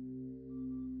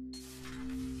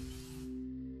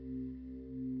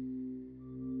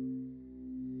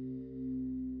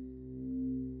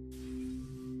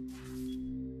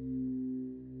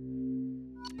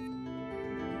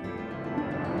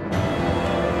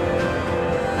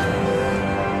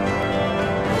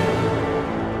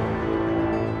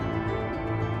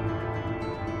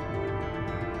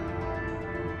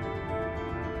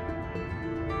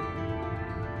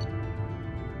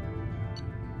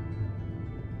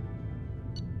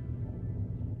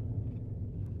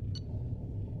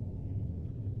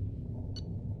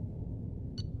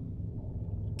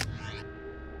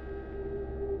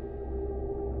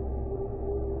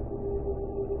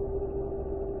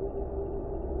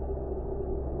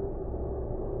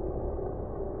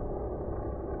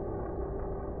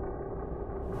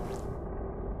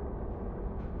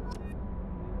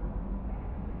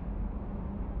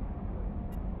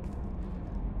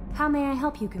 How may I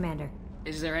help you, Commander?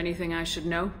 Is there anything I should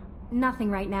know?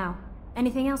 Nothing right now.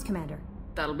 Anything else, Commander?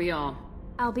 That'll be all.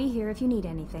 I'll be here if you need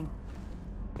anything.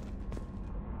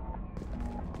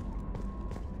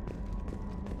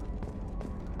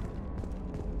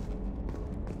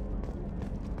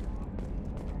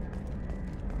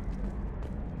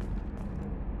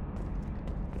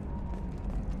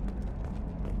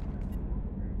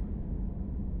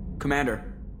 Commander.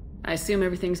 I assume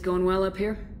everything's going well up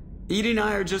here? Edie and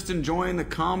I are just enjoying the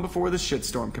calm before the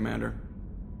shitstorm, Commander.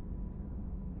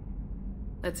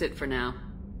 That's it for now.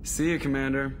 See you,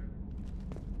 Commander.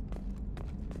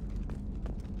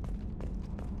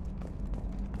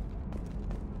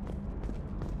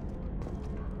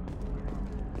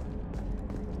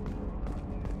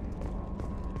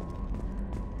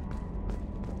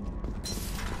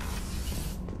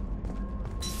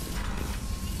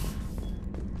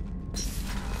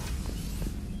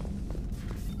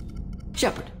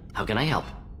 Shepard, how can I help?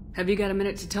 Have you got a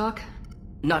minute to talk?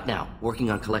 Not now. Working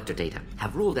on collector data.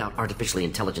 Have ruled out artificially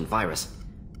intelligent virus.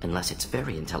 Unless it's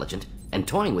very intelligent. And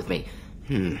toying with me.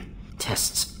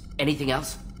 Tests. Anything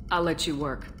else? I'll let you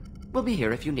work. We'll be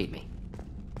here if you need me.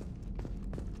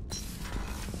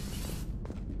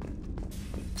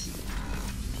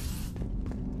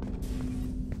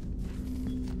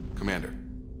 Commander,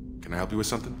 can I help you with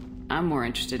something? I'm more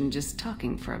interested in just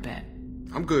talking for a bit.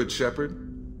 I'm good, Shepard.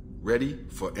 Ready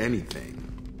for anything.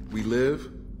 We live,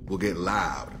 we'll get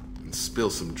loud, and spill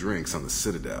some drinks on the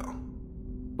Citadel.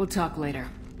 We'll talk later.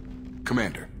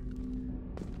 Commander,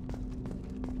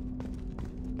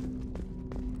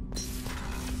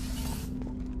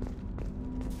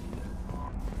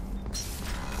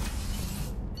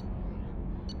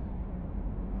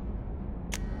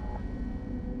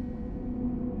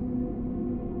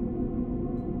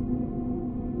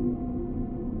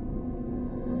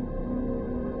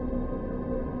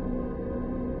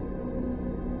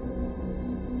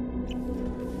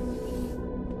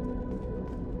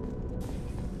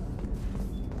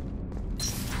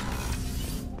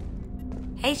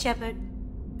 Hey, Shepard.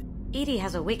 Edie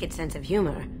has a wicked sense of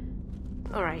humor.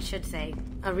 Or I should say,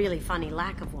 a really funny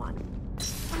lack of one.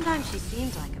 Sometimes she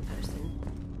seems like a person,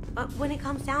 but when it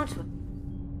comes down to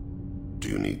it... Do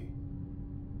you need...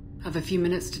 Have a few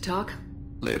minutes to talk?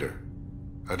 Later.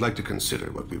 I'd like to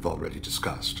consider what we've already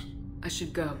discussed. I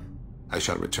should go. I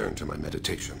shall return to my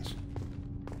meditations.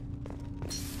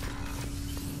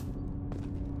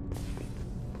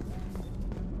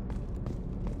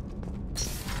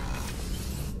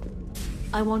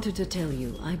 I wanted to tell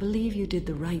you, I believe you did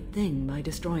the right thing by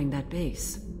destroying that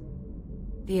base.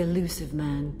 The elusive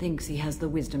man thinks he has the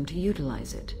wisdom to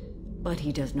utilize it, but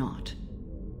he does not.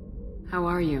 How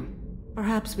are you?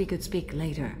 Perhaps we could speak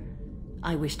later.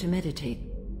 I wish to meditate.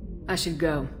 I should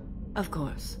go. Of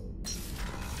course.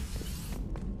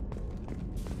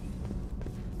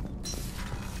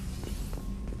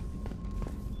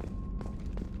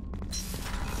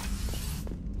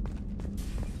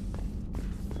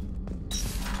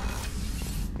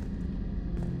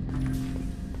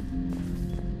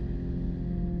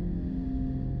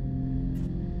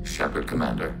 Shepard,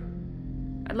 Commander.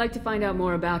 I'd like to find out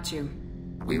more about you.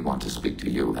 We want to speak to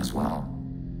you as well.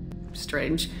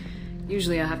 Strange.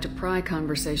 Usually I have to pry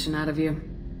conversation out of you.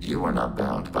 You are not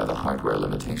bound by the hardware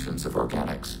limitations of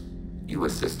organics. You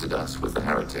assisted us with the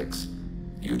heretics.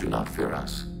 You do not fear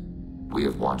us. We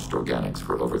have watched organics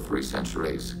for over 3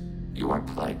 centuries. You are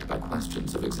plagued by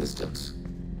questions of existence.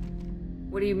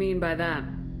 What do you mean by that?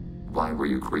 Why were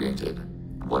you created?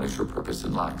 What is your purpose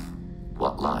in life?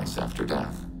 What lies after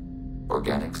death?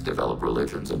 Organics develop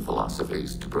religions and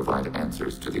philosophies to provide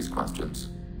answers to these questions.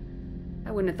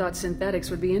 I wouldn't have thought synthetics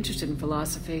would be interested in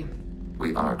philosophy.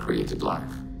 We are created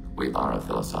life. We are a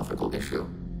philosophical issue.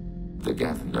 The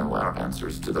Geth know our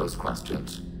answers to those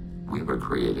questions. We were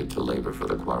created to labor for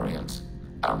the Quarians.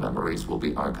 Our memories will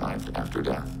be archived after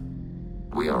death.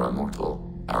 We are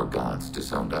immortal. Our gods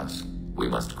disowned us. We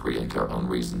must create our own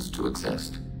reasons to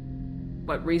exist.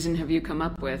 What reason have you come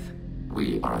up with?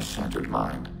 We are a shattered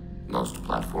mind. Most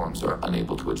platforms are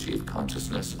unable to achieve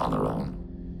consciousness on their own.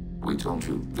 We told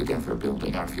you the Geth are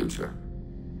building our future.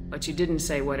 But you didn't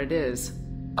say what it is.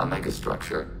 A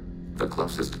megastructure. The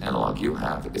closest analog you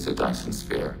have is a Dyson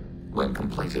sphere. When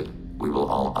completed, we will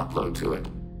all upload to it.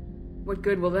 What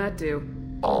good will that do?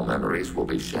 All memories will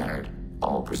be shared.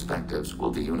 All perspectives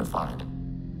will be unified.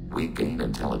 We gain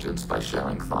intelligence by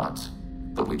sharing thoughts,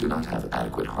 but we do not have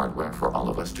adequate hardware for all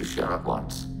of us to share at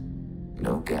once.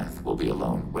 No Geth will be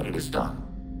alone when it is done.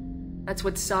 That's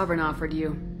what Sovereign offered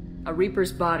you. A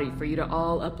Reaper's body for you to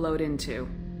all upload into.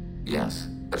 Yes,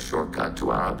 a shortcut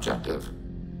to our objective.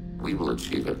 We will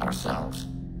achieve it ourselves.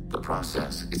 The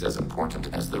process is as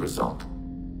important as the result.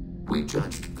 We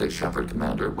judged that Shepard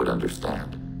Commander would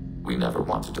understand. We never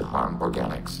wanted to harm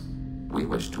organics. We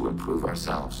wish to improve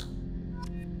ourselves.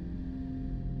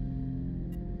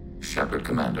 Shepard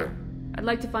Commander. I'd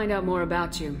like to find out more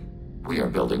about you. We are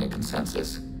building a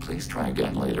consensus. Please try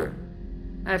again later.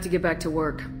 I have to get back to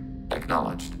work.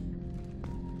 Acknowledged.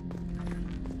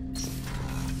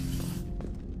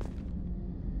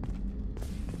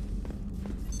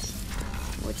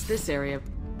 What's this area?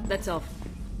 That's all.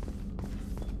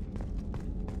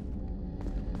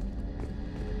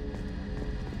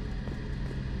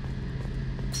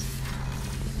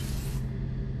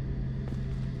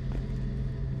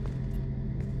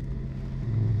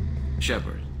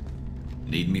 Shepard,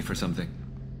 need me for something?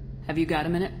 Have you got a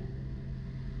minute?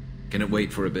 Can it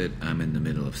wait for a bit? I'm in the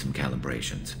middle of some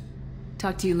calibrations.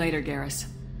 Talk to you later, Garrus.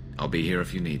 I'll be here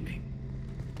if you need me.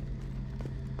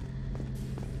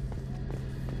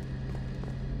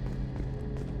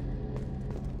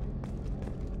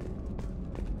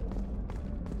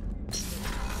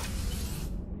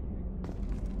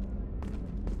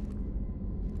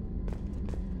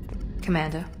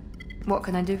 Commander, what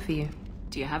can I do for you?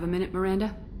 Do you have a minute,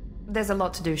 Miranda? There's a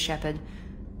lot to do, Shepard.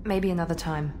 Maybe another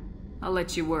time. I'll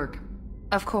let you work.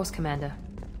 Of course, Commander.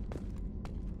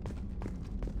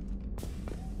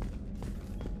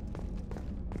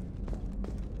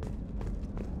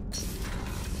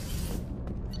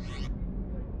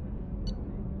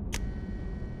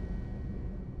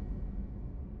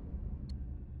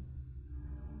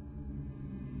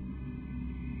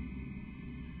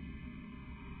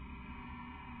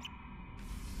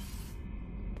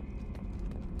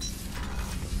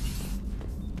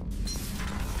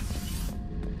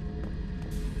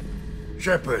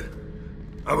 Shepard,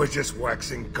 I was just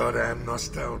waxing goddamn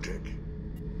nostalgic.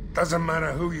 Doesn't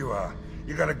matter who you are.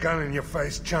 You got a gun in your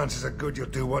face, chances are good you'll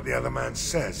do what the other man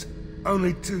says.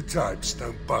 Only 2 types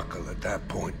don't buckle at that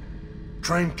point.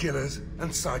 Trained killers and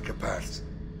psychopaths.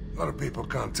 A lot of people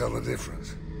can't tell the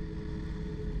difference.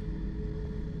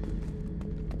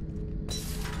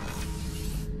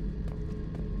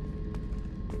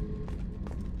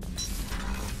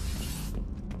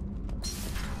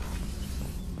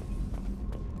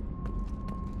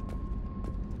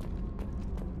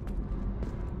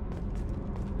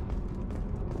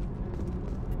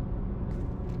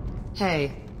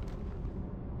 Hey.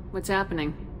 What's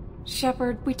happening?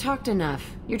 Shepard, we talked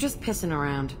enough. You're just pissing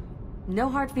around. No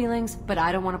hard feelings, but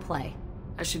I don't want to play.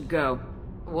 I should go.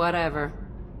 Whatever.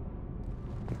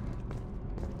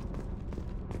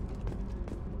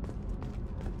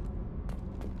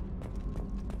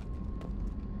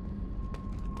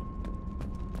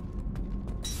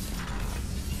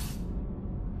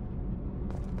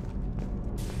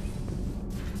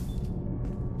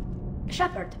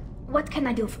 Shepard, what can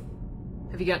I do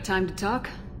Have you got time to talk?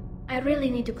 I really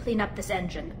need to clean up this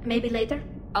engine. Maybe later?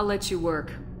 I'll let you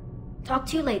work. Talk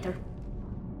to you later.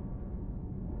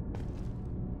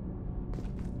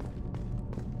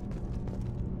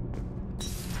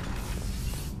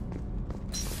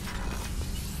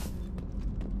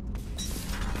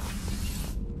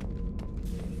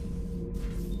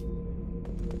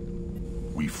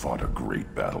 We fought a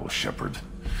great battle, Shepard.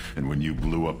 And when you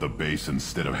blew up the base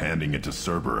instead of handing it to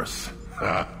Cerberus,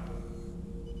 ha!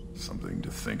 Something to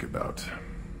think about.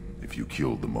 If you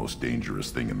killed the most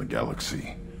dangerous thing in the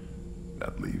galaxy,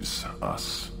 that leaves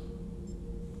us.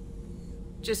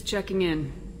 Just checking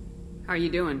in. How are you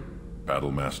doing?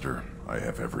 Battlemaster, I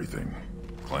have everything.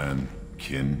 Clan,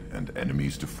 kin, and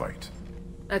enemies to fight.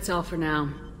 That's all for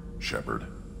now. Shepard,